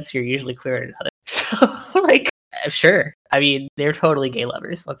one sense, you're usually queer in another. So like, sure. I mean, they're totally gay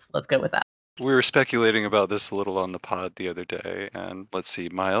lovers. Let's go with that. We were speculating about this a little on the pod the other day, and let's see,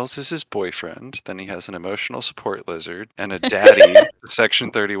 Miles is his boyfriend, then he has an emotional support lizard, and a daddy.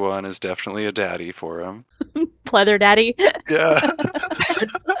 Section 31 is definitely a daddy for him. Pleather daddy. Yeah.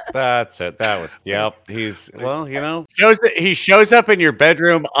 That's it. That was, yep. He's, well, he shows up in your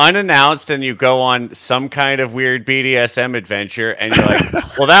bedroom unannounced, and you go on some kind of weird BDSM adventure, and you're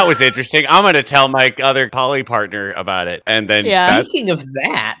like, well, that was interesting. I'm going to tell my other poly partner about it. And then, Speaking of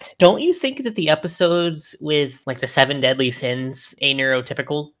that, don't you think that the episodes with like the 7 deadly sins,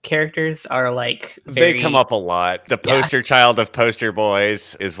 neurotypical characters are like they come up a lot. The poster child of poster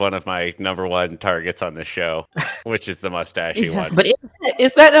boys is one of my number one targets on the show, which is the mustachy one. But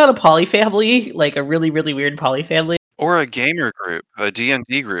is that not a poly family? Like a really, really weird poly family? Or a gamer group, a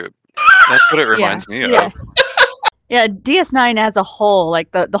D&D group. That's what it reminds me of. Yeah, DS9 as a whole, like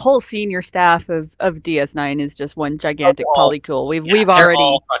the whole senior staff of DS9 is just one gigantic polycule. We've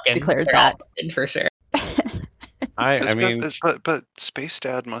already declared that for sure. I mean, but Space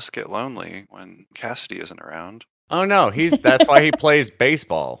Dad must get lonely when Cassidy isn't around. Oh no, that's why he plays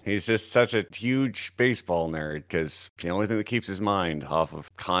baseball. He's just such a huge baseball nerd because it's the only thing that keeps his mind off of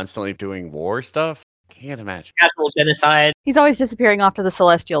constantly doing war stuff. Can't imagine. Casual genocide. He's always disappearing off to the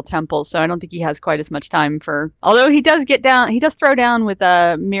Celestial Temple, so I don't think he has quite as much time for. Although he does throw down with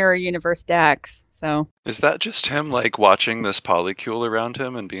a Mirror Universe Dax. So is that just him like watching this polycule around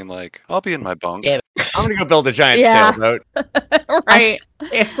him and being like, "I'll be in my bunk. I'm gonna go build a giant sailboat." Right.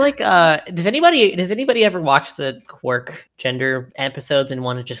 It's like, does anybody ever watch the Quark gender episodes and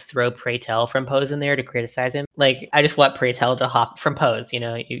want to just throw Pray Tell from Pose in there to criticize him? Like, I just want Pray Tell to hop from Pose. You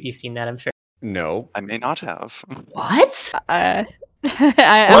know, you've seen that, I'm sure. No, I may not have. What? I'm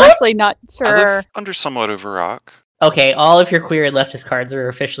actually not sure. I live under somewhat of a rock. Okay, all of your queer and leftist cards are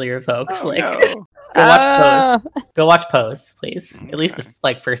officially revoked. Oh, like, no. Go watch Pose. Go watch Pose, please. Okay. At least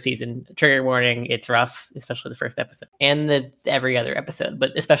the first season. Trigger warning: it's rough, especially the first episode, and every other episode,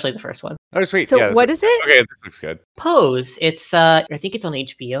 but especially the first one. Oh, sweet. So yeah, what is it? Okay, this looks good. Pose. It's I think it's on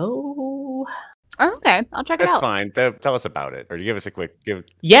HBO. Oh, okay, I'll check it out. That's fine. Tell us about it, or give us a quick give.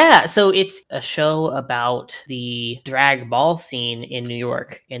 Yeah, so it's a show about the drag ball scene in New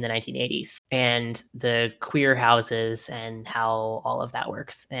York in the 1980s and the queer houses and how all of that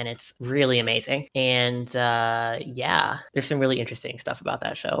works, and it's really amazing. And there's some really interesting stuff about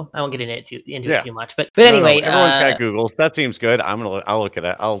that show. I won't get into it too much, but anyway, everyone's got Googles. That seems good. I'll look at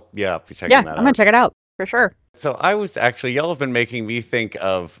it. I'll be checking that out. I'm gonna check it out for sure. So I was actually, y'all have been making me think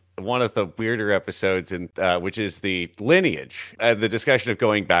of one of the weirder episodes, which is the lineage, the discussion of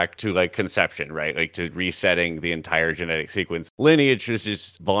going back to like conception, right? Like to resetting the entire genetic sequence. Lineage is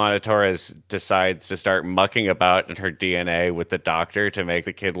just B'Elanna Torres decides to start mucking about in her DNA with the doctor to make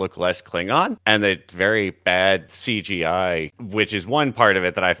the kid look less Klingon, and the very bad CGI, which is one part of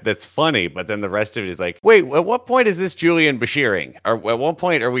it that's funny, but then the rest of it is like, wait, at what point is this Julian Bashiring? Or at what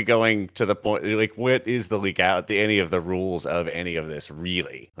point are we going to the point, like, what is the legality, any of the rules of any of this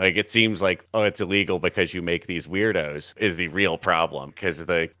really? Like, it seems like, oh, it's illegal because you make these weirdos is the real problem, because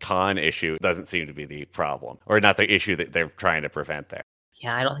the con issue doesn't seem to be the problem, or not the issue that they're trying to prevent there.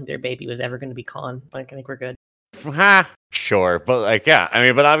 Yeah, I don't think their baby was ever going to be con. Like, I think we're good. Sure, but like, yeah, I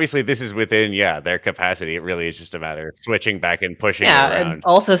mean, but obviously this is within, their capacity. It really is just a matter of switching back and pushing it Yeah, around. and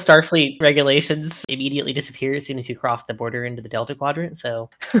also Starfleet regulations immediately disappear as soon as you cross the border into the Delta Quadrant. So,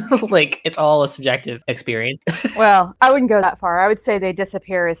 like, it's all a subjective experience. Well, I wouldn't go that far. I would say they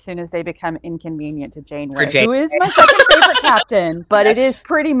disappear as soon as they become inconvenient to Janeway, Janeway. who is my second favorite captain. But it Yes. is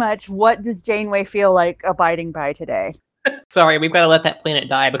pretty much, what does Janeway feel like abiding by today? Sorry, we've got to let that planet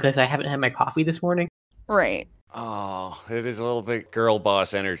die because I haven't had my coffee this morning. Right. Oh, it is a little bit girl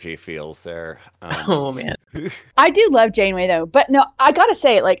boss energy feels there. Oh, man. I do love Janeway though, but no, I gotta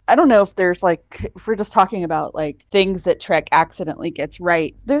say, like, I don't know if there's like, if we're just talking about like things that Trek accidentally gets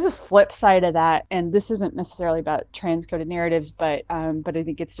right, there's a flip side of that, and this isn't necessarily about transcoded narratives, but I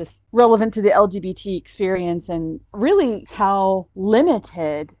think it's just relevant to the LGBT experience and really how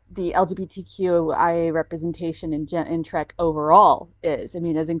limited the LGBTQIA representation in Trek overall is. I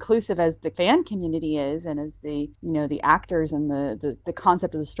mean, as inclusive as the fan community is, and as the actors and the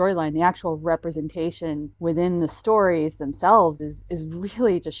concept of the storyline, the actual representation within the stories themselves is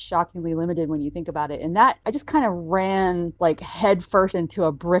really just shockingly limited when you think about it. And that, I just kind of ran like headfirst into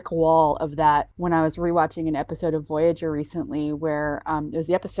a brick wall of that when I was rewatching an episode of Voyager recently, where there's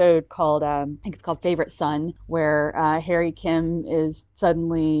the episode called I think it's called Favorite Son, where Harry Kim is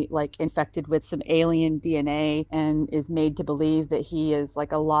suddenly like infected with some alien DNA and is made to believe that he is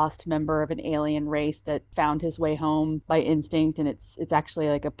like a lost member of an alien race that found his way home by instinct, and it's actually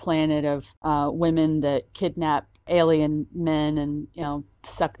like a planet of women that kidnap alien men and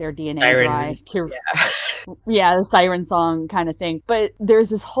suck their DNA dry to the siren song kind of thing. But there's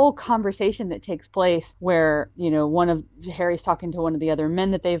this whole conversation that takes place where one of Harry's talking to one of the other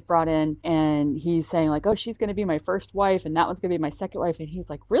men that they've brought in, and he's saying like, oh, she's going to be my first wife and that one's going to be my second wife, and he's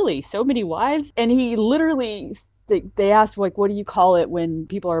like, really, so many wives? And he literally, they asked like, what do you call it when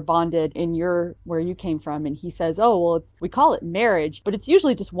people are bonded in where you came from? And he says, oh, well, we call it marriage, but it's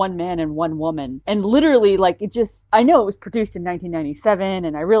usually just one man and one woman. And literally, like, I know it was produced in 1997,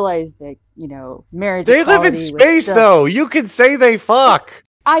 and I realized that marriage. They live in space though. You can say they fuck.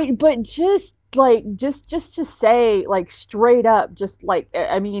 But just to say like straight up, just like,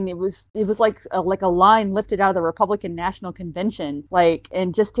 I mean, it was like a line lifted out of the Republican National Convention, like,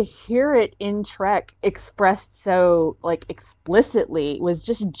 and just to hear it in Trek expressed so like explicitly was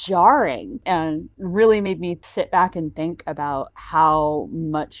just jarring and really made me sit back and think about how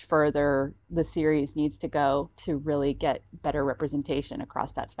much further the series needs to go to really get better representation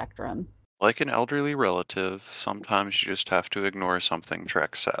across that spectrum. Like an elderly relative, sometimes you just have to ignore something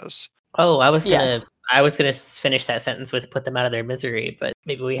Trek says. Oh, I was gonna finish that sentence with "put them out of their misery," but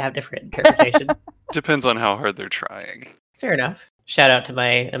maybe we have different interpretations. Depends on how hard they're trying. Fair enough. Shout out to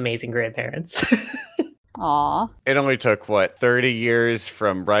my amazing grandparents. Aw. It only took 30 years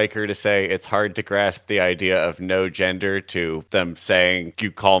from Riker to say it's hard to grasp the idea of no gender to them saying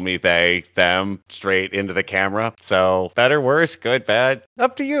you call me they, them straight into the camera. So better, worse, good, bad,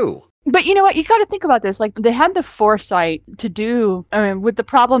 up to you. But you know what? You got to think about this. Like, they had the foresight to do, I mean, with the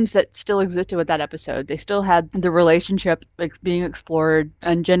problems that still existed with that episode, they still had the relationship being explored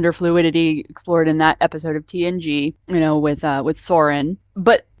and gender fluidity explored in that episode of TNG, with Soren.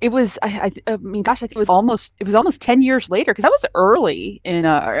 But it was, I mean, gosh, I think it was almost 10 years later, because that was early in,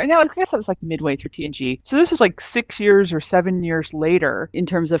 I guess that was like midway through TNG. So this was like 6 years or 7 years later in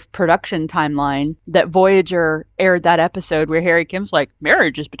terms of production timeline that Voyager aired that episode where Harry Kim's like,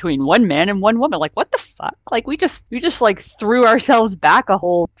 marriage is between one man and one woman. Like, what the fuck? Like, we just like threw ourselves back a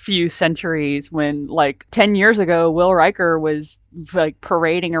whole few centuries when like 10 years ago, Will Riker was like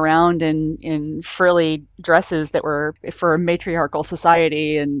parading around in frilly dresses that were for a matriarchal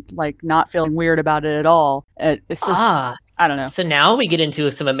society and like not feeling weird about it at all. It's just, I don't know. So now we get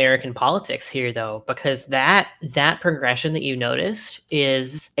into some American politics here, though, because that progression that you noticed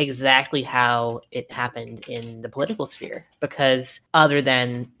is exactly how it happened in the political sphere. Because other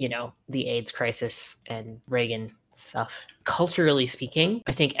than, the AIDS crisis and Reagan stuff, culturally speaking,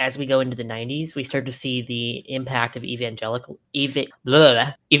 I think as we go into the 90s, we start to see the impact of evangelicals.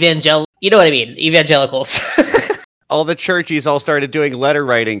 All the churchies all started doing letter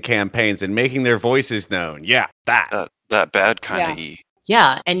writing campaigns and making their voices known. Yeah, that bad kind of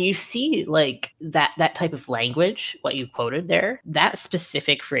Yeah, and you see like that type of language, what you quoted there, that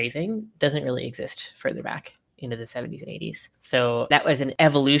specific phrasing doesn't really exist further back into the 70s and 80s. So that was an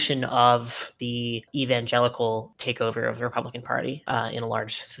evolution of the evangelical takeover of the Republican Party in a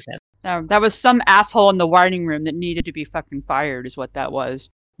large sense. That was some asshole in the writing room that needed to be fucking fired is what that was.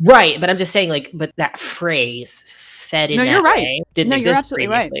 Right, but I'm just saying, but that phrase said in that way didn't exist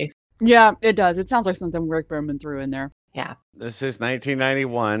previously. Right. Yeah, it does. It sounds like something Rick Berman threw in there. Yeah. This is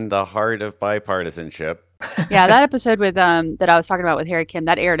 1991, the heart of bipartisanship. Yeah, that episode with that I was talking about with Harry Kim,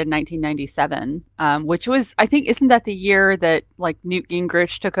 that aired in 1997, which was, I think, isn't that the year that like Newt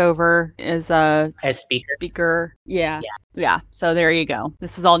Gingrich took over as a As speaker. speaker? Yeah. Yeah. So there you go.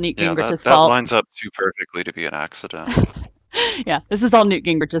 This is all Newt Yeah, Gingrich's that fault. lines up too perfectly to be an accident. Yeah, this is all Newt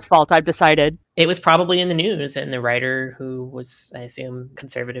Gingrich's fault, I've decided. It was probably in the news, and the writer, who was, I assume,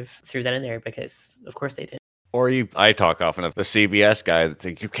 conservative, threw that in there because, of course, they did. Or I talk often of the CBS guy that's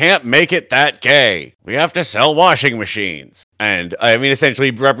like, you can't make it that gay. We have to sell washing machines. And I mean,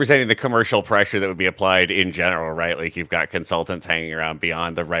 essentially representing the commercial pressure that would be applied in general, right? Like you've got consultants hanging around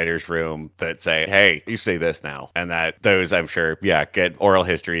beyond the writer's room that say, hey, you say this now. And that those, I'm sure, get oral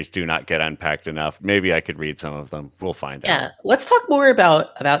histories do not get unpacked enough. Maybe I could read some of them. We'll find out. Yeah, let's talk more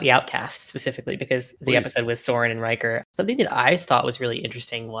about the Outcast specifically, because the Please. episode with Soren and Riker, something that I thought was really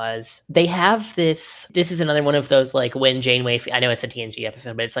interesting was they have this is another one of those like when Janeway, I know it's a TNG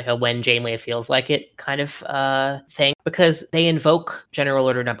episode, but it's like a when Janeway feels like it kind of thing, because they invoke General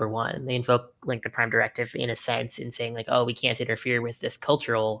Order Number 1. They invoke like the Prime Directive in a sense, in saying like, oh, we can't interfere with this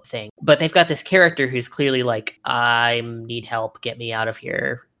cultural thing. But they've got this character who's clearly like, I need help, get me out of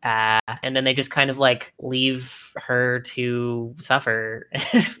here. And then they just kind of like leave her to suffer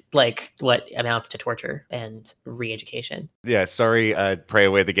like what amounts to torture and re-education. Yeah, sorry, Pray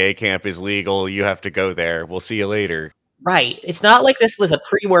Away the Gay Camp is legal. You have to go there. We'll see you later. Right. It's not like this was a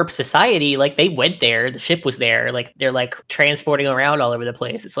pre-warp society. Like they went there, the ship was there. Like they're like transporting around all over the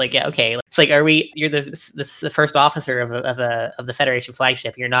place. It's like, yeah, okay. It's like, you're the first officer of the Federation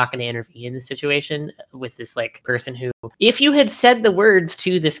flagship. You're not going to intervene in this situation with this like person who, if you had said the words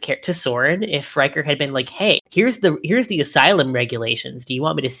to to Soren, if Riker had been like, hey, here's the asylum regulations. Do you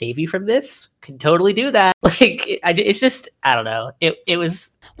want me to save you from this? Can totally do that. Like it's just, I don't know. It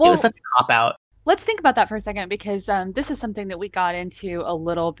was such a cop out. Let's think about that for a second, because this is something that we got into a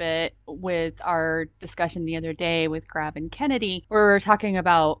little bit with our discussion the other day with Grab and Kennedy, where we were talking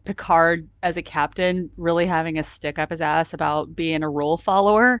about Picard as a captain really having a stick up his ass about being a rule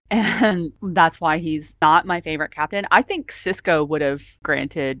follower. And that's why he's not my favorite captain. I think Sisko would have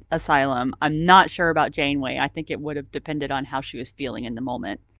granted asylum. I'm not sure about Janeway. I think it would have depended on how she was feeling in the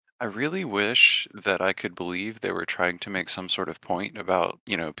moment. I really wish that I could believe they were trying to make some sort of point about,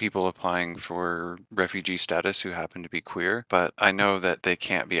 people applying for refugee status who happen to be queer, but I know that they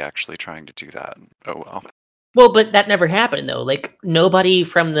can't be actually trying to do that. Oh well. Well, but that never happened, though. Like, nobody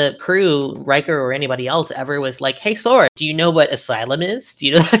from the crew, Riker or anybody else, ever was like, hey, Soren, do you know what asylum is? Do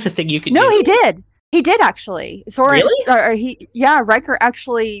you know that's a thing you can do? No, he did. He did actually. Soren, really? Riker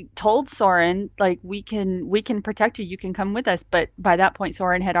actually told Soren, like, we can protect you. You can come with us. But by that point,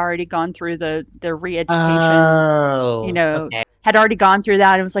 Soren had already gone through the re-education. Oh, okay. Had already gone through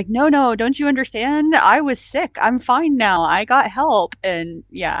that and was like, no, don't you understand? I was sick. I'm fine now. I got help. And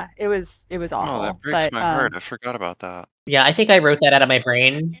yeah, it was awful. Oh, that breaks my heart. I forgot about that. Yeah, I think I wrote that out of my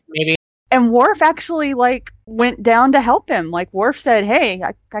brain, maybe. And Worf actually like went down to help him. Like Worf said, hey,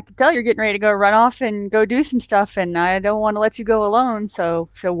 I could tell you're getting ready to go run off and go do some stuff, and I don't want to let you go alone. So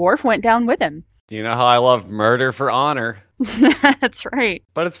Worf went down with him. You know how I love murder for honor? That's right.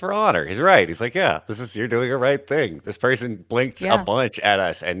 But it's for honor. He's right. He's like, yeah, you're doing the right thing. This person blinked a bunch at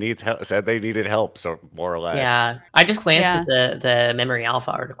us and needs help, said they needed help, so more or less. Yeah. I just glanced at the Memory Alpha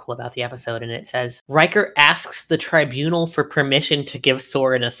article about the episode, and it says, Riker asks the tribunal for permission to give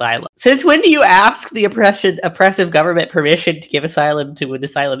Soren asylum. Since when do you ask the oppressive government permission to give asylum to an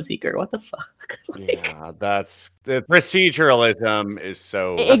asylum seeker? What the fuck? Yeah, that's... The proceduralism is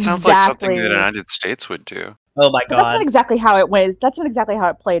so... That sounds like something the United States would do. Oh my God. That's not exactly how it went. That's not exactly how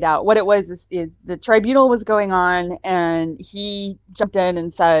it played out. What it was is the tribunal was going on, and he jumped in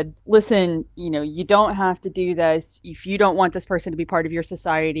and said, listen, you don't have to do this. If you don't want this person to be part of your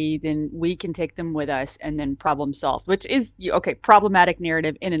society, then we can take them with us, and then problem solved, which is, problematic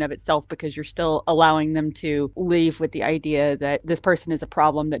narrative in and of itself, because you're still allowing them to leave with the idea that this person is a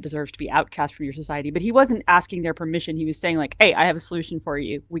problem that deserves to be outcast from your society. But he wasn't asking their permission. He was saying like, hey, I have a solution for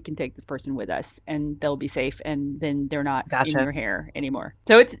you. We can take this person with us, and they'll be safe. And then they're not in your hair anymore.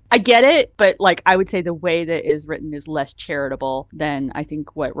 So I get it, but like I would say the way that is written is less charitable than I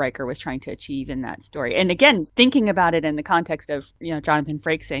think what Riker was trying to achieve in that story. And again, thinking about it in the context of, Jonathan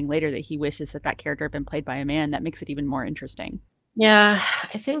Frakes saying later that he wishes that character had been played by a man, that makes it even more interesting. Yeah,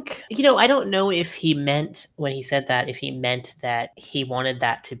 I think, I don't know if he meant, when he said that, if he meant that he wanted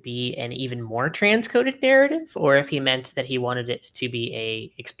that to be an even more transcoded narrative, or if he meant that he wanted it to be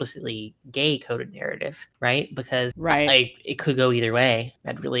a explicitly gay coded narrative, right? Because it could go either way.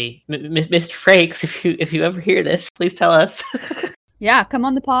 I'd really, Mr. Frakes, if you ever hear this, please tell us. Yeah, come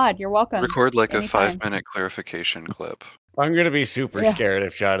on the pod. You're welcome. Record like a Anytime. 5-minute clarification clip. I'm gonna be super Yeah. scared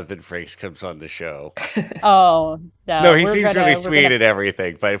if Jonathan Frakes comes on the show. Oh, No, he we're seems gonna, really we're sweet gonna, and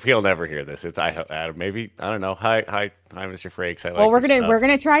everything, but he'll never hear this. It's Adam. Maybe I don't know. Hi, Mr. Frakes. I well, like we're your gonna stuff. we're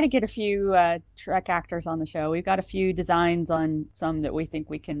gonna try to get a few Trek actors on the show. We've got a few designs on some that we think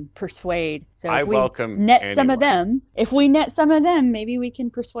we can persuade. So I if we welcome net some of anyone. them, maybe we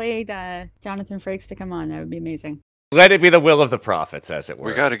can persuade Jonathan Frakes to come on. That would be amazing. Let it be the will of the prophets, as it were.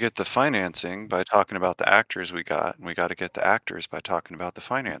 We got to get the financing by talking about the actors we got, and we got to get the actors by talking about the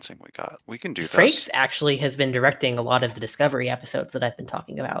financing we got. We can do Frakes this. actually has been directing a lot of the Discovery episodes that I've been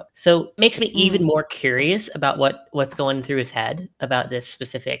talking about. So it makes me even more curious about what's going through his head about this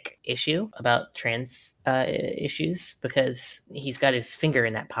specific issue, about trans issues, because he's got his finger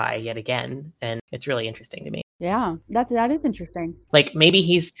in that pie yet again, and it's really interesting to me. Yeah, that is interesting. Like maybe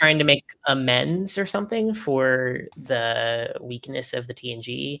he's trying to make amends or something for the weakness of the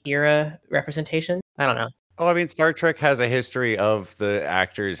TNG era representation. I don't know. Oh, I mean, Star Trek has a history of the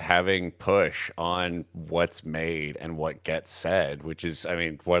actors having push on what's made and what gets said, which is, I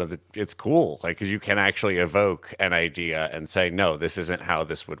mean, it's cool, like, because you can actually evoke an idea and say, no, this isn't how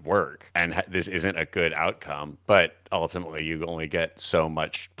this would work, and this isn't a good outcome. But ultimately, you only get so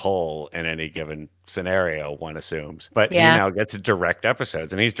much pull in any given scenario, one assumes. But he now gets to direct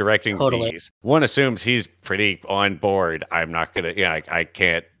episodes, and he's directing these. One assumes he's pretty on board. I'm not gonna, I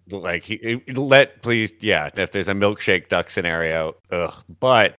can't. Like if there's a milkshake duck scenario,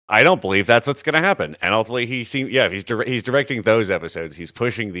 but I don't believe that's what's going to happen. And ultimately if he's directing those episodes, he's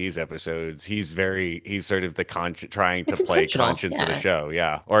pushing these episodes, he's sort of the trying to play conscience of the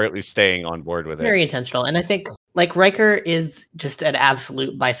show, or at least staying on board with it. Very intentional. And I think like Riker is just an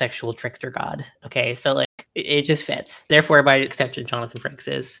absolute bisexual trickster god. Okay, so like it just fits. Therefore, by extension, Jonathan Frakes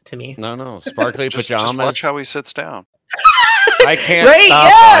is to me. No, sparkly pajamas. Just watch how he sits down. I can't. Right?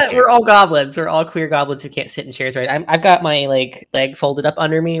 Stop talking. We're all goblins. We're all queer goblins who can't sit in chairs. Right? I've got my like leg folded up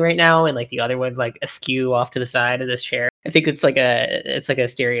under me right now, and like the other one like askew off to the side of this chair. I think it's like a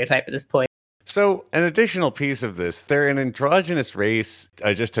stereotype at this point. So an additional piece of this, they're an androgynous race.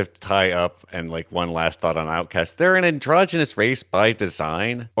 Just to tie up and like one last thought on Outcast, they're an androgynous race by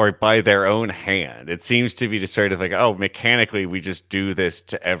design or by their own hand. It seems to be just sort of like, oh, mechanically we just do this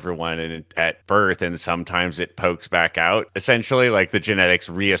to everyone and at birth, and sometimes it pokes back out. Essentially, like the genetics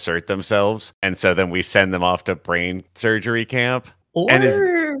reassert themselves, and so then we send them off to brain surgery camp.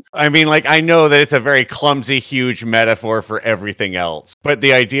 I know that it's a very clumsy, huge metaphor for everything else, but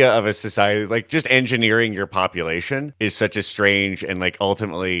the idea of a society, like just engineering your population, is such a strange and like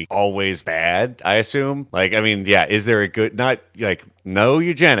ultimately always bad, I assume. Like, I mean, is there a good, not like, no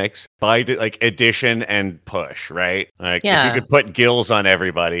eugenics, by like addition and push, right? Like, if you could put gills on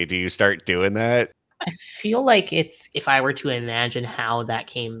everybody, do you start doing that? I feel like if I were to imagine how that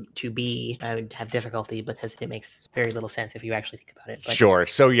came to be, I would have difficulty because it makes very little sense if you actually think about it. But, sure.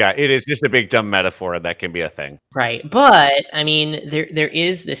 So it is just a big dumb metaphor that can be a thing. Right. But I mean, there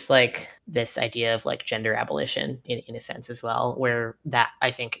is this idea of like gender abolition in a sense as well, where that I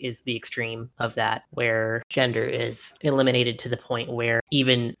think is the extreme of that, where gender is eliminated to the point where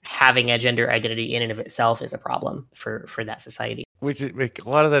even having a gender identity in and of itself is a problem for that society. Which a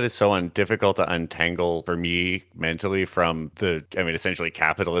lot of that is so difficult to untangle for me mentally from essentially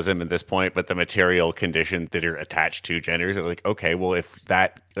capitalism at this point, but the material conditions that are attached to genders are like, okay, well, if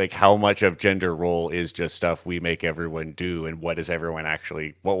that, like, how much of gender role is just stuff we make everyone do, and what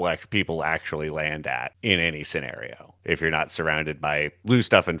will people actually land at in any scenario if you're not surrounded by blue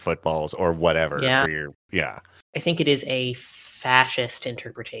stuff and footballs or whatever I think it is a fascist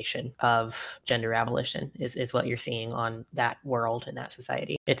interpretation of gender abolition is what you're seeing on that world and that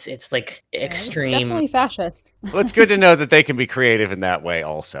society. It's like extreme. It's definitely fascist. Well, it's good to know that they can be creative in that way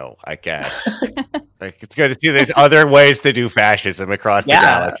also, I guess. Like, it's good to see there's other ways to do fascism across the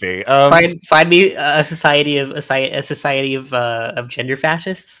galaxy. Find me a society of gender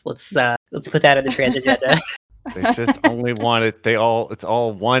fascists. Let's put that in the trans agenda. They just only want it. It's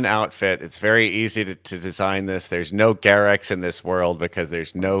all one outfit. It's very easy to design this. There's no Garex in this world because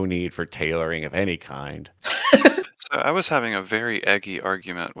there's no need for tailoring of any kind. So I was having a very eggy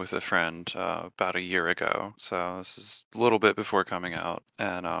argument with a friend about a year ago. So this is a little bit before coming out.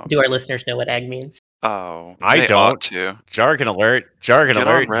 And do our listeners know what egg means? Oh, I don't. Ought to. Jargon alert!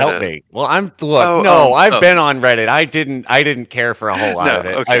 Help me. Well, I've been on Reddit. I didn't care for a whole lot of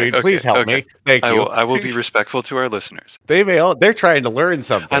it. Okay, please help me. Thank you. I will be respectful to our listeners. They're trying to learn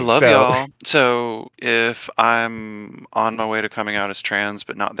something. I love y'all. So if I'm on my way to coming out as trans,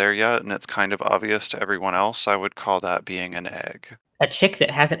 but not there yet, and it's kind of obvious to everyone else, I would call that being an egg. A chick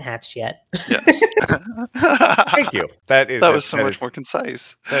that hasn't hatched yet. Yes. Thank you. That was so much more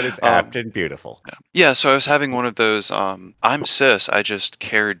concise. That is apt and beautiful. Yeah, so I was having one of those, I'm cis, I just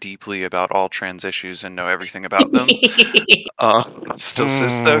care deeply about all trans issues and know everything about them. Still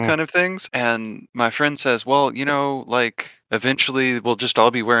cis though kind of things. And my friend says, well, like eventually we'll just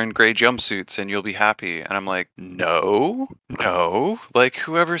all be wearing gray jumpsuits and you'll be happy. And I'm like, no, like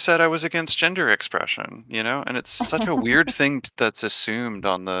whoever said I was against gender expression, And it's such a weird thing that's assumed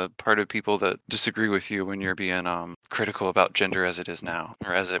on the part of people that disagree with you when you're being critical about gender as it is now,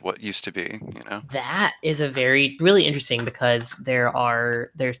 or as it what used to be, That is a really interesting, because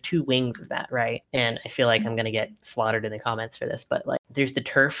there's two wings of that, right? And I feel like I'm gonna get slaughtered in the comments for this, but like there's the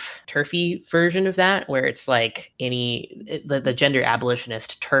turfy version of that, where it's like the gender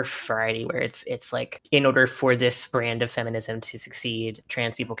abolitionist turf variety, where it's like, in order for this brand of feminism to succeed,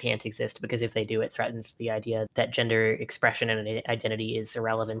 trans people can't exist, because if they do, it threatens the idea that gender expression and identity is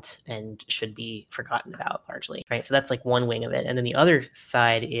irrelevant and should be forgotten about largely, right? So that's like one wing of it. And then the other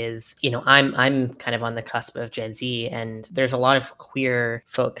side is, I'm kind of on the cusp of Gen Z, and there's a lot of queer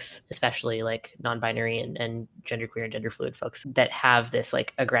folks, especially like non-binary and genderqueer and gender fluid folks, that have this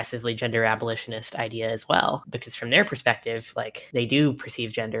like aggressively gender abolitionist idea as well, because from their perspective, like they do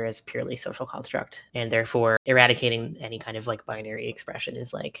perceive gender as purely social construct, and therefore eradicating any kind of like binary expression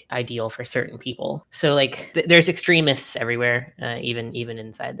is like ideal for certain people. So like there's extremists everywhere, even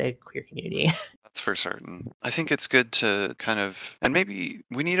inside the queer community. That's for certain. I think it's good to kind of, and maybe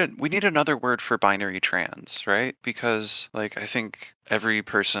we need another word for binary trans, right? Because like I think every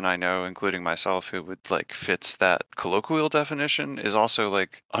person I know, including myself, who would like fits that colloquial definition is also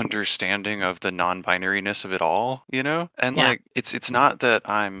like understanding of the non-binariness of it all, And Yeah. like it's not that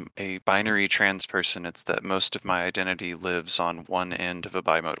I'm a binary trans person, it's that most of my identity lives on one end of a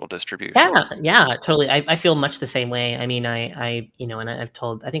bimodal distribution. Yeah, totally. I feel much the same way. I mean, I and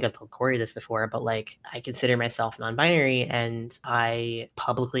I think I've told Corey this before, but like I consider myself non-binary, and I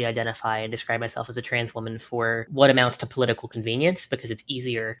publicly identify and describe myself as a trans woman for what amounts to political convenience, because it's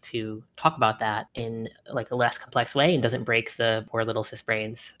easier to talk about that in like a less complex way and doesn't break the poor little cis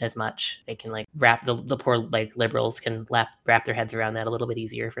brains as much. They can like wrap the poor like liberals can wrap their heads around that a little bit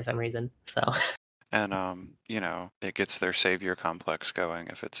easier for some reason. So. And it gets their savior complex going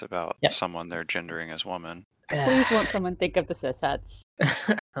if it's about someone they're gendering as woman. Please won't someone think of the cishettes.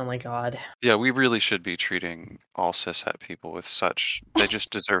 Oh my god. Yeah, we really should be treating all cishet people with such. They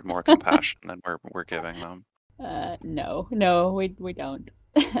just deserve more compassion than we're giving them. No, we don't.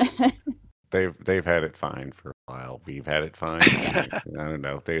 They've had it fine for a while. We've had it fine. I don't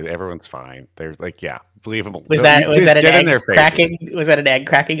know. Everyone's fine. They're like, yeah, leave them. Was that an egg cracking? Was that an egg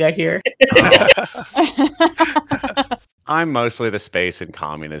cracking I hear? I'm mostly the space and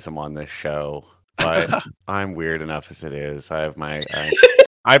communism on this show, but I'm weird enough as it is. I have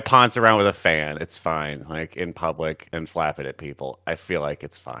I ponce around with a fan. It's fine, like in public, and flap it at people. I feel like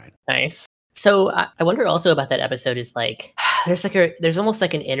it's fine. Nice. So I wonder also about that episode is like, there's almost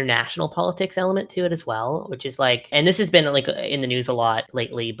like an international politics element to it as well, which is like, and this has been like in the news a lot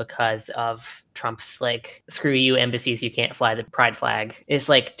lately because of Trump's like, screw you embassies, you can't fly the pride flag. It's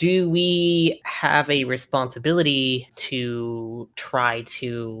like, do we have a responsibility to try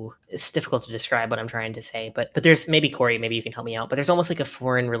to, it's difficult to describe what I'm trying to say, but there's, maybe Corey, maybe you can help me out, but there's almost like a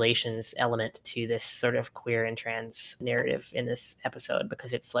foreign relations element to this sort of queer and trans narrative in this episode,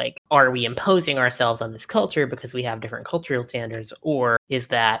 because it's like, are we imposing ourselves on this culture because we have different cultural standards, or is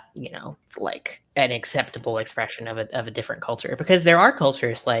that, like an acceptable expression of a different culture? Because there are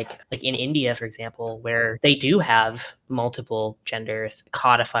cultures like in India, for example, where they do have multiple genders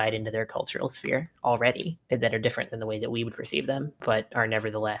codified into their cultural sphere already that are different than the way that we would perceive them, but are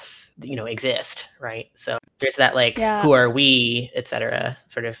nevertheless, exist, right? So there's that like, who are we, etc.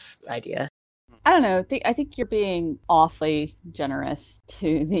 sort of idea. I don't know. I think you're being awfully generous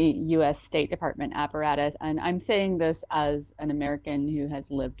to the U.S. State Department apparatus. And I'm saying this as an American who has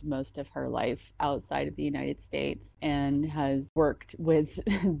lived most of her life outside of the United States and has worked with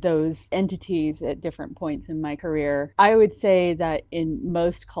those entities at different points in my career. I would say that in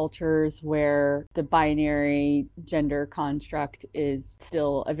most cultures where the binary gender construct is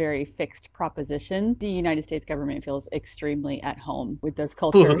still a very fixed proposition, the United States government feels extremely at home with those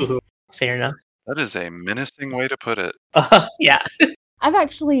cultures. Fair enough. That is a menacing way to put it. Yeah. I've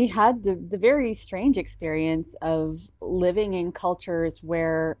actually had the very strange experience of living in cultures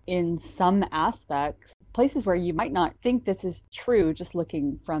where, in some aspects, places where you might not think this is true just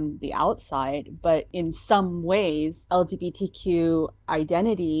looking from the outside, but in some ways, LGBTQ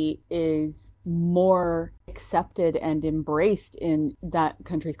identity is more accepted and embraced in that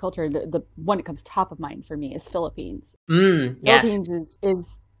country's culture. The one that comes top of mind for me is Philippines. Yes. Philippines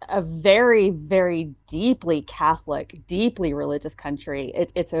is a very, very deeply Catholic, deeply religious country.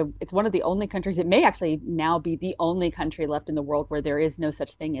 It's one of the only countries. It may actually now be the only country left in the world where there is no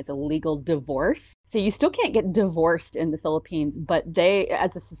such thing as a legal divorce. So you still can't get divorced in the Philippines, but they,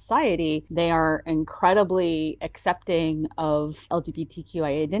 as a society, they are incredibly accepting of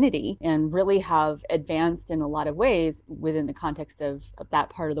LGBTQI identity and really have advanced in a lot of ways within the context of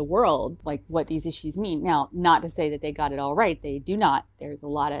that part of the world, like what these issues mean. Now, not to say that they got it all right. They do not. There's a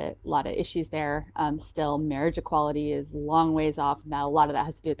lot of issues there. Still, marriage equality is a long ways off. Now, a lot of that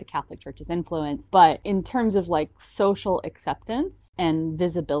has to do with the Catholic Church's influence. But in terms of like social acceptance and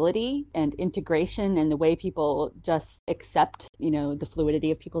visibility and integration and the way people just accept, the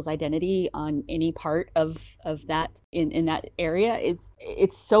fluidity of people's identity on any part of that in that area,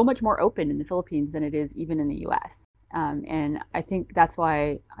 it's so much more open in the Philippines than it is even in the US. And I think that's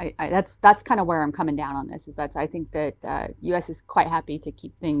why that's kind of where I'm coming down on this. I think that U.S. is quite happy to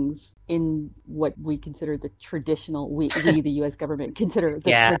keep things in what we consider the traditional, we the U.S. government consider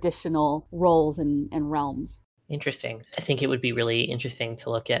the traditional roles and realms. Interesting. I think it would be really interesting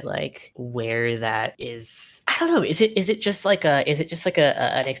to look at like where that is. I don't know. Is it just like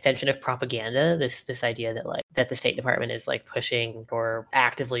an extension of propaganda? This idea that like that the State Department is like pushing or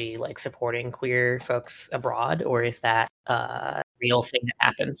actively like supporting queer folks abroad, or is that a real thing that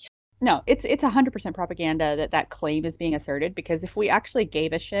happens? No, it's 100% propaganda that claim is being asserted, because if we actually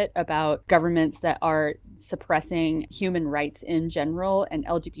gave a shit about governments that are suppressing human rights in general and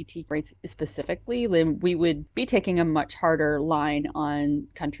LGBT rights specifically, then we would be taking a much harder line on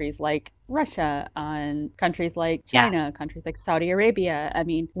countries like Russia, on countries like China, countries like Saudi Arabia. I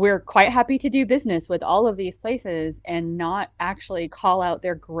mean, we're quite happy to do business with all of these places and not actually call out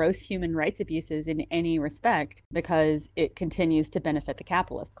their gross human rights abuses in any respect, because it continues to benefit the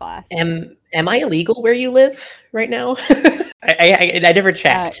capitalist class. Am I illegal where you live right now? I never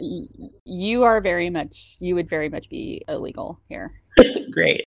checked. You would very much be illegal here.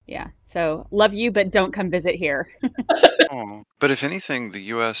 Great. Yeah. So love you, but don't come visit here. Oh, but if anything, the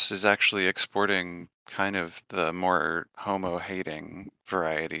U.S. is actually exporting kind of the more homo-hating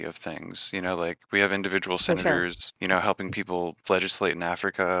variety of things. Like we have individual For sure. senators, helping people legislate in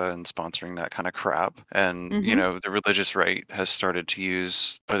Africa and sponsoring that kind of crap. And, the religious right has started to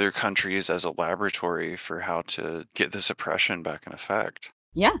use other countries as a laboratory for how to get this oppression back in effect.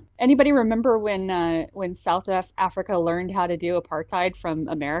 Yeah. Anybody remember when South Africa learned how to do apartheid from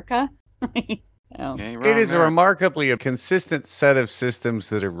America? Oh. It is a remarkably consistent set of systems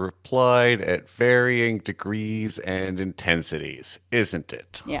that are applied at varying degrees and intensities, isn't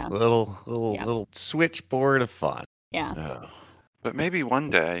it? Yeah. Little switchboard of fun. Yeah. Oh. But maybe one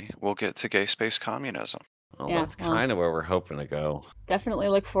day we'll get to gay space communism. Well, that's kind of where we're hoping to go. Definitely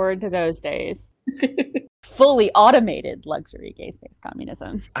look forward to those days. Fully automated luxury gay space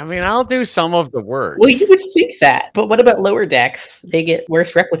communism. I mean, I'll do some of the work. Well, you would think that, but what about lower decks? They get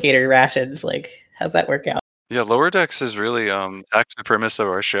worse replicator rations. Like, how's that work out? Yeah, Lower Decks is really back to the premise of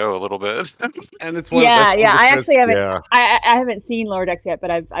our show a little bit. And it's one. I actually haven't. Yeah. I haven't seen Lower Decks yet, but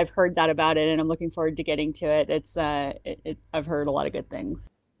I've heard that about it, and I'm looking forward to getting to it. It's I've heard a lot of good things.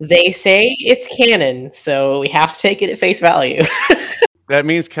 They say it's canon, so we have to take it at face value. That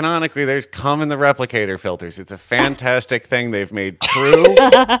means canonically there's cum in the replicator filters. It's a fantastic thing they've made true.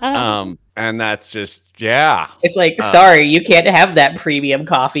 And that's just, It's like, sorry, you can't have that premium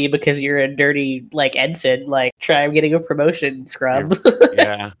coffee because you're a dirty, like, ensign. Like, try getting a promotion, scrub.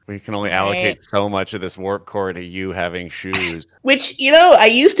 We can only allocate so much of this warp core to you having shoes. Which, I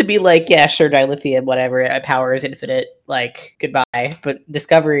used to be like, yeah, sure, dilithium, whatever. Power is infinite. Like, goodbye. But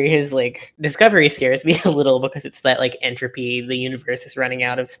Discovery scares me a little because it's that, like, entropy, the universe is running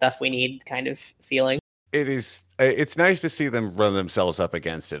out of stuff we need kind of feeling. It's nice to see them run themselves up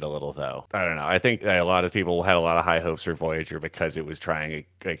against it a little, though. I don't know. I think a lot of people had a lot of high hopes for Voyager because it was trying,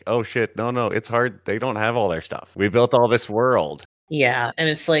 like, oh shit, no, it's hard. They don't have all their stuff. We built all this world. Yeah, and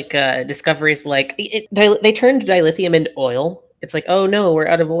it's like Discovery's like, they turned dilithium into oil. It's like, oh no, we're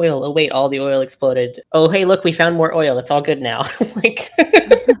out of oil. Oh wait, all the oil exploded. Oh hey, look, we found more oil. It's all good now. Like,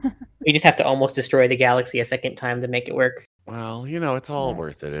 we just have to almost destroy the galaxy a second time to make it work. Well, it's all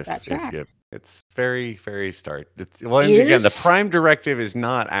worth it if you. It's very, very again, the Prime Directive is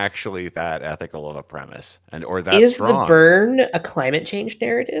not actually that ethical of a premise, or that is strong. The burn a climate change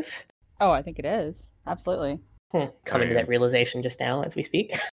narrative? Oh, I think it is. Absolutely. Coming to that realization just now as we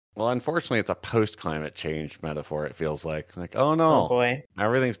speak. Well, unfortunately, it's a post-climate change metaphor, it feels like. Like, oh Oh no, boy.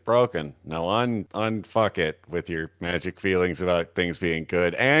 everything's broken. Now unfuck it with your magic feelings about things being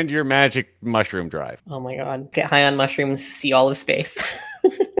good and your magic mushroom drive. Oh my god. Get high on mushrooms, see all of space.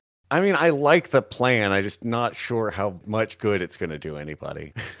 I mean, I like the plan. I'm just not sure how much good it's going to do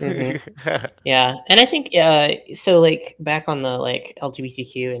anybody. Mhm. Yeah, and I think so. Like back on the like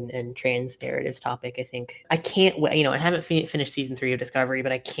LGBTQ and trans narratives topic, I think I can't wait. I haven't finished season 3 of Discovery,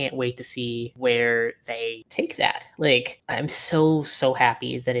 but I can't wait to see where they take that. Like, I'm so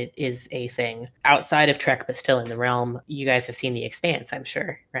happy that it is a thing outside of Trek, but still in the realm. You guys have seen The Expanse, I'm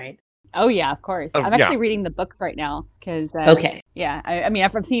sure, right? Oh yeah, of course. I'm Yeah. actually reading the books right now because Okay. yeah, I mean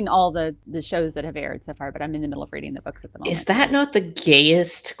I've seen all the shows that have aired so far, but I'm in the middle of reading the books at the moment. Is that not the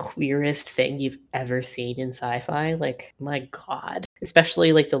gayest, queerest thing you've ever seen in sci-fi? Like, my god.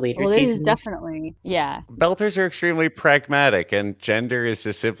 Especially like the later Well, it is seasons. definitely, yeah. Belters are extremely pragmatic, and gender is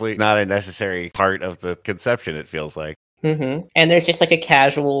just simply not a necessary part of the conception, it feels like. Mm-hmm. And there's just like a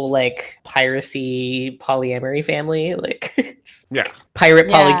casual like piracy polyamory family, like just Yeah. pirate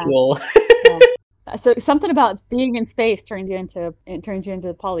Yeah. polycule. So something about being in space turns you into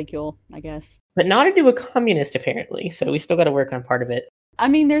a polycule, I guess. But not into a communist apparently, so we still got to work on part of it. I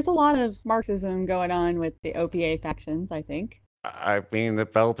mean, there's a lot of Marxism going on with the OPA factions, I think. I mean, the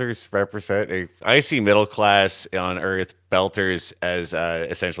Belters represent I see middle class on Earth Belters as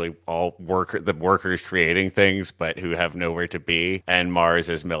essentially all the workers creating things, but who have nowhere to be, and Mars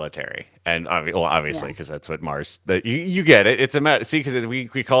as military. And obviously, Yeah. because that's what Mars. You get it. It's a matter. See, because we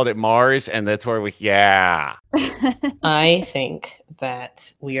called it Mars, and that's where yeah. I think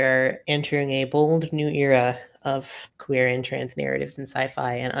that we are entering a bold new era of queer and trans narratives in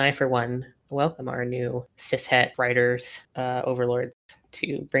sci-fi, and I, for one, welcome our new cishet writers, overlords,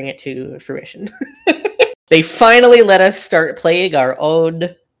 to bring it to fruition. They finally let us start playing our own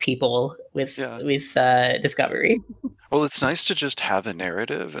people with Discovery. Well, it's nice to just have a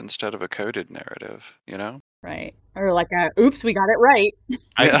narrative instead of a coded narrative, Right. Or like oops, we got it right.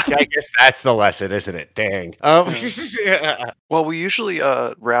 I guess that's the lesson, isn't it? Dang. Yeah. Well, we usually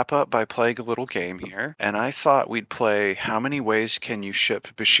wrap up by playing a little game here, and I thought we'd play How Many Ways Can You Ship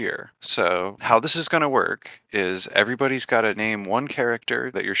Bashir? So how this is going to work is everybody's got to name one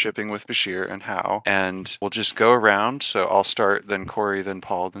character that you're shipping with Bashir and how, and we'll just go around. So I'll start, then Corey, then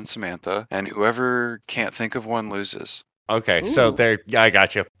Paul, then Samantha, and whoever can't think of one loses. Okay, so Ooh. I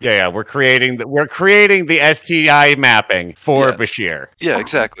got you. Yeah, we're creating the STI mapping for Bashir. Yeah,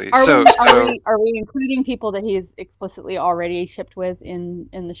 exactly. Are we including people that he's explicitly already shipped with in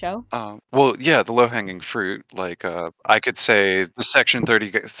the show? Well, yeah, the low-hanging fruit. Like, I could say the Section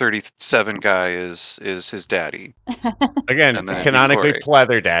 37 guy is his daddy. Again, And then canonically Corey.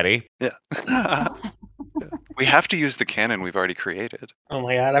 pleather daddy. Yeah. We have to use the canon we've already created. Oh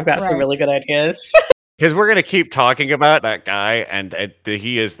my god, I've got some Right. really good ideas. Because we're gonna keep talking about that guy, and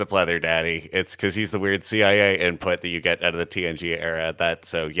he is the pleather daddy. It's because he's the weird CIA input that you get out of the TNG era.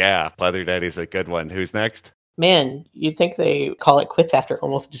 So yeah, pleather daddy's a good one. Who's next? Man, you'd think they call it quits after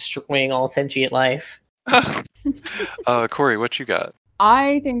almost destroying all sentient life. Corey, what you got?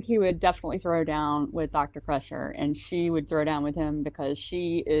 I think he would definitely throw down with Dr. Crusher, and she would throw down with him because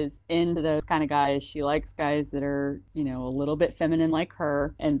she is into those kind of guys. She likes guys that are, a little bit feminine like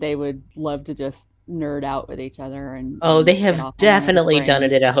her, and they would love to just nerd out with each other. They get have off on definitely another done it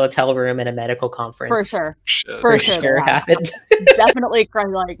brain. at a hotel room at a medical conference. For sure. Shit. For sure they have. happened. Definitely,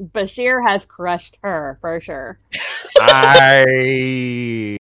 like Bashir has crushed her for sure.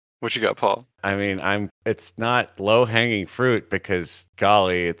 What you got, Paul? I mean, it's not low-hanging fruit because,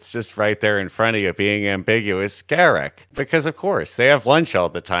 golly, it's just right there in front of you being ambiguous. Garrick. Because, of course, they have lunch all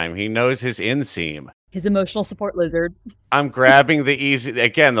the time. He knows his inseam. His emotional support lizard. I'm grabbing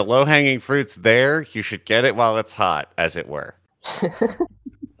the low-hanging fruit's there. You should get it while it's hot, as it were.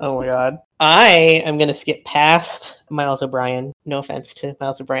 Oh my god. I am going to skip past Miles O'Brien, no offense to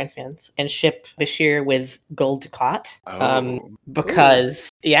Miles O'Brien fans, and ship Bashir with Gul Dukat. Because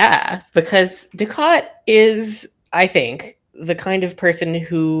Dukat is, I think, the kind of person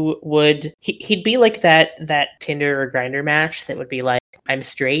who he'd be like that Tinder or Grindr match that would be like, I'm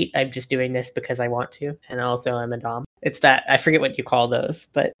straight, I'm just doing this because I want to, and also I'm a dom. It's that, I forget what you call those,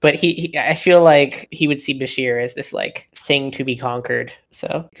 but I feel like he would see Bashir as this like thing to be conquered,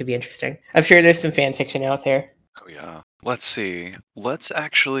 so it could be interesting. I'm sure there's some fan fiction out there. Oh yeah. Let's see. Let's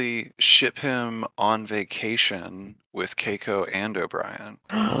actually ship him on vacation with Keiko and O'Brien.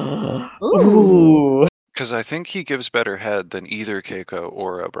 Ooh. Because I think he gives better head than either Keiko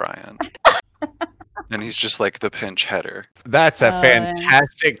or O'Brien. And he's just like the pinch header. That's a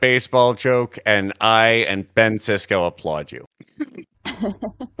fantastic baseball joke, and I and Ben Sisko applaud you.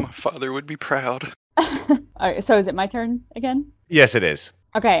 My father would be proud. All right, so is it my turn again? Yes, it is.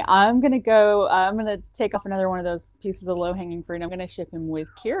 Okay, I'm gonna take off another one of those pieces of low-hanging fruit. I'm gonna ship him with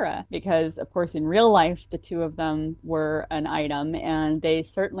Kira because, of course, in real life, the two of them were an item, and they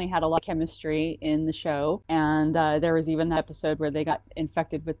certainly had a lot of chemistry in the show. And there was even that episode where they got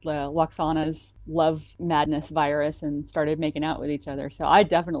infected with Loxana's love madness virus and started making out with each other. So I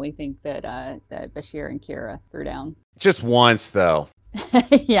definitely think that Bashir and Kira threw down. Just once, though.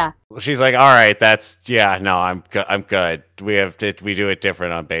 Yeah. She's like, all right, no, I'm good. We do it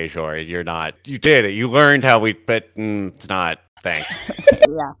different on Bashir. You're not. You did it. You learned how but it's not. Thanks.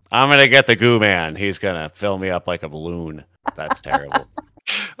 Yeah. I'm gonna get the goo man. He's gonna fill me up like a balloon. That's terrible.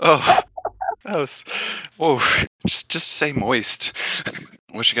 Oh, that was. Whoa. Just say moist.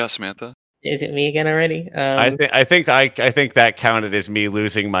 What you got, Samantha? Is it me again already? I think that counted as me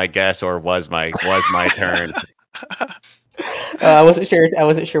losing my guess, or was my turn. I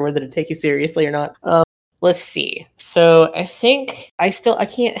wasn't sure whether to take you seriously or not. Let's see. So I think I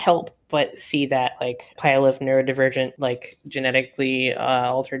can't help but see that like pile of neurodivergent, like genetically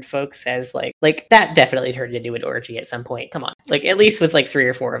altered folks as like that definitely turned into an orgy at some point. Come on, like at least with like 3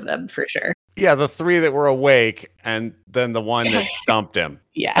 or 4 of them for sure. Yeah, the 3 that were awake, and then the one that stumped him.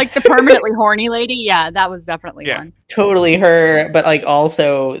 Yeah, like the permanently horny lady. Yeah, that was definitely one. Totally her. But like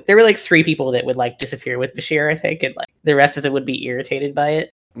also there were like 3 people that would like disappear with Bashir, I think, and like the rest of them would be irritated by it.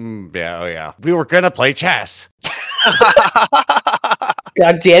 Yeah, oh yeah. We were gonna play chess.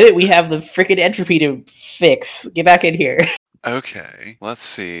 God damn it, we have the freaking entropy to fix. Get back in here. Okay, let's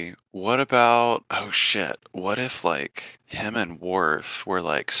see. What about, oh shit, what if like him and Worf were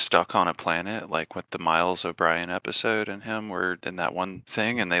like stuck on a planet, like with the Miles O'Brien episode, and him were in that one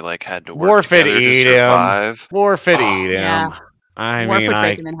thing, and they like had to work together to survive? Worf would eat him. Yeah. Worf would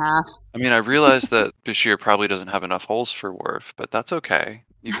break him in half. I mean, I realize that Bashir probably doesn't have enough holes for Worf, but that's okay.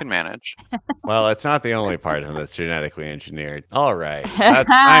 You can manage. Well, it's not the only part of him that's genetically engineered. All right.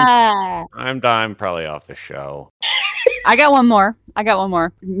 I'm probably off the show. I got one more.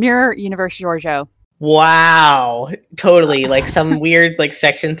 Mirror Universe Giorgio. Wow. Totally. Like some weird like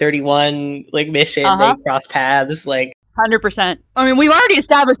Section 31 like mission, they cross paths, like 100%. I mean, we've already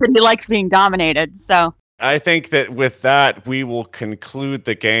established that he likes being dominated, so I think that with that, we will conclude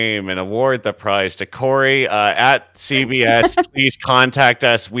the game and award the prize to Corey at CBS. Please contact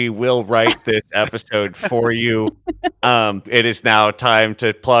us. We will write this episode for you. It is now time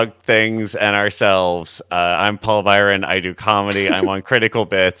to plug things and ourselves. I'm Paul Byron. I do comedy. I'm on Critical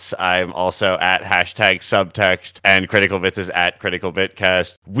Bits. I'm also at #subtext, and Critical Bits is at Critical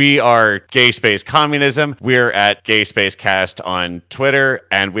Bitcast. We are Gay Space Communism. We're at Gay Space Cast on Twitter,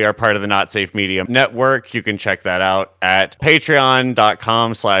 and we are part of the Not Safe Media Network. You can check that out at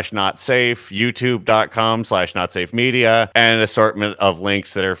patreon.com/notsafe, youtube.com/notsafemedia, and an assortment of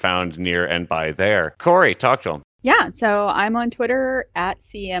links that are found near and by there. Corey, talk to him. Yeah, so I'm on Twitter at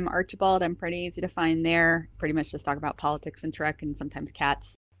CM Archibald. I'm pretty easy to find there. Pretty much just talk about politics and Trek and sometimes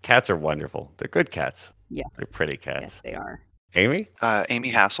cats. Cats are wonderful. They're good cats. Yes. They're pretty cats. Yes, they are. Amy? Amy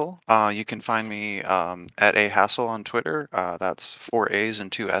Hassel. You can find me at A Hassel on Twitter. That's 4 A's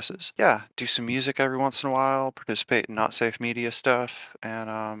and 2 S's. Yeah, do some music every once in a while, participate in not safe media stuff,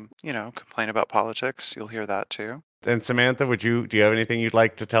 and, complain about politics. You'll hear that too. And Samantha, do you have anything you'd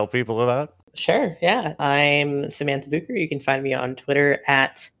like to tell people about? Sure, yeah. I'm Samantha Boucher. You can find me on Twitter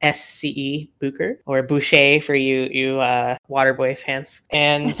at SCE Boucher, or Boucher for you Waterboy fans.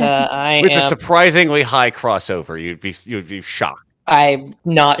 And I With a surprisingly high crossover, you'd be shocked. I'm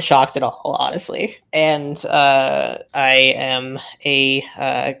not shocked at all, honestly. And I am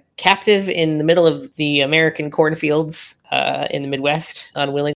a captive in the middle of the American cornfields in the Midwest,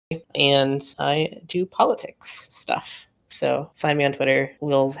 unwillingly, and I do politics stuff. So find me on Twitter.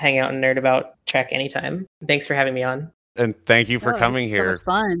 We'll hang out and nerd about Trek anytime. Thanks for having me on. And thank you for coming here. So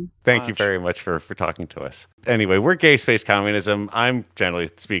fun. Thank you very much for talking to us. Anyway, we're Gay Space Communism. I'm generally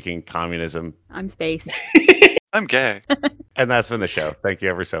speaking communism. I'm space. I'm gay. And that's been the show. Thank you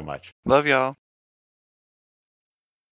ever so much. Love y'all.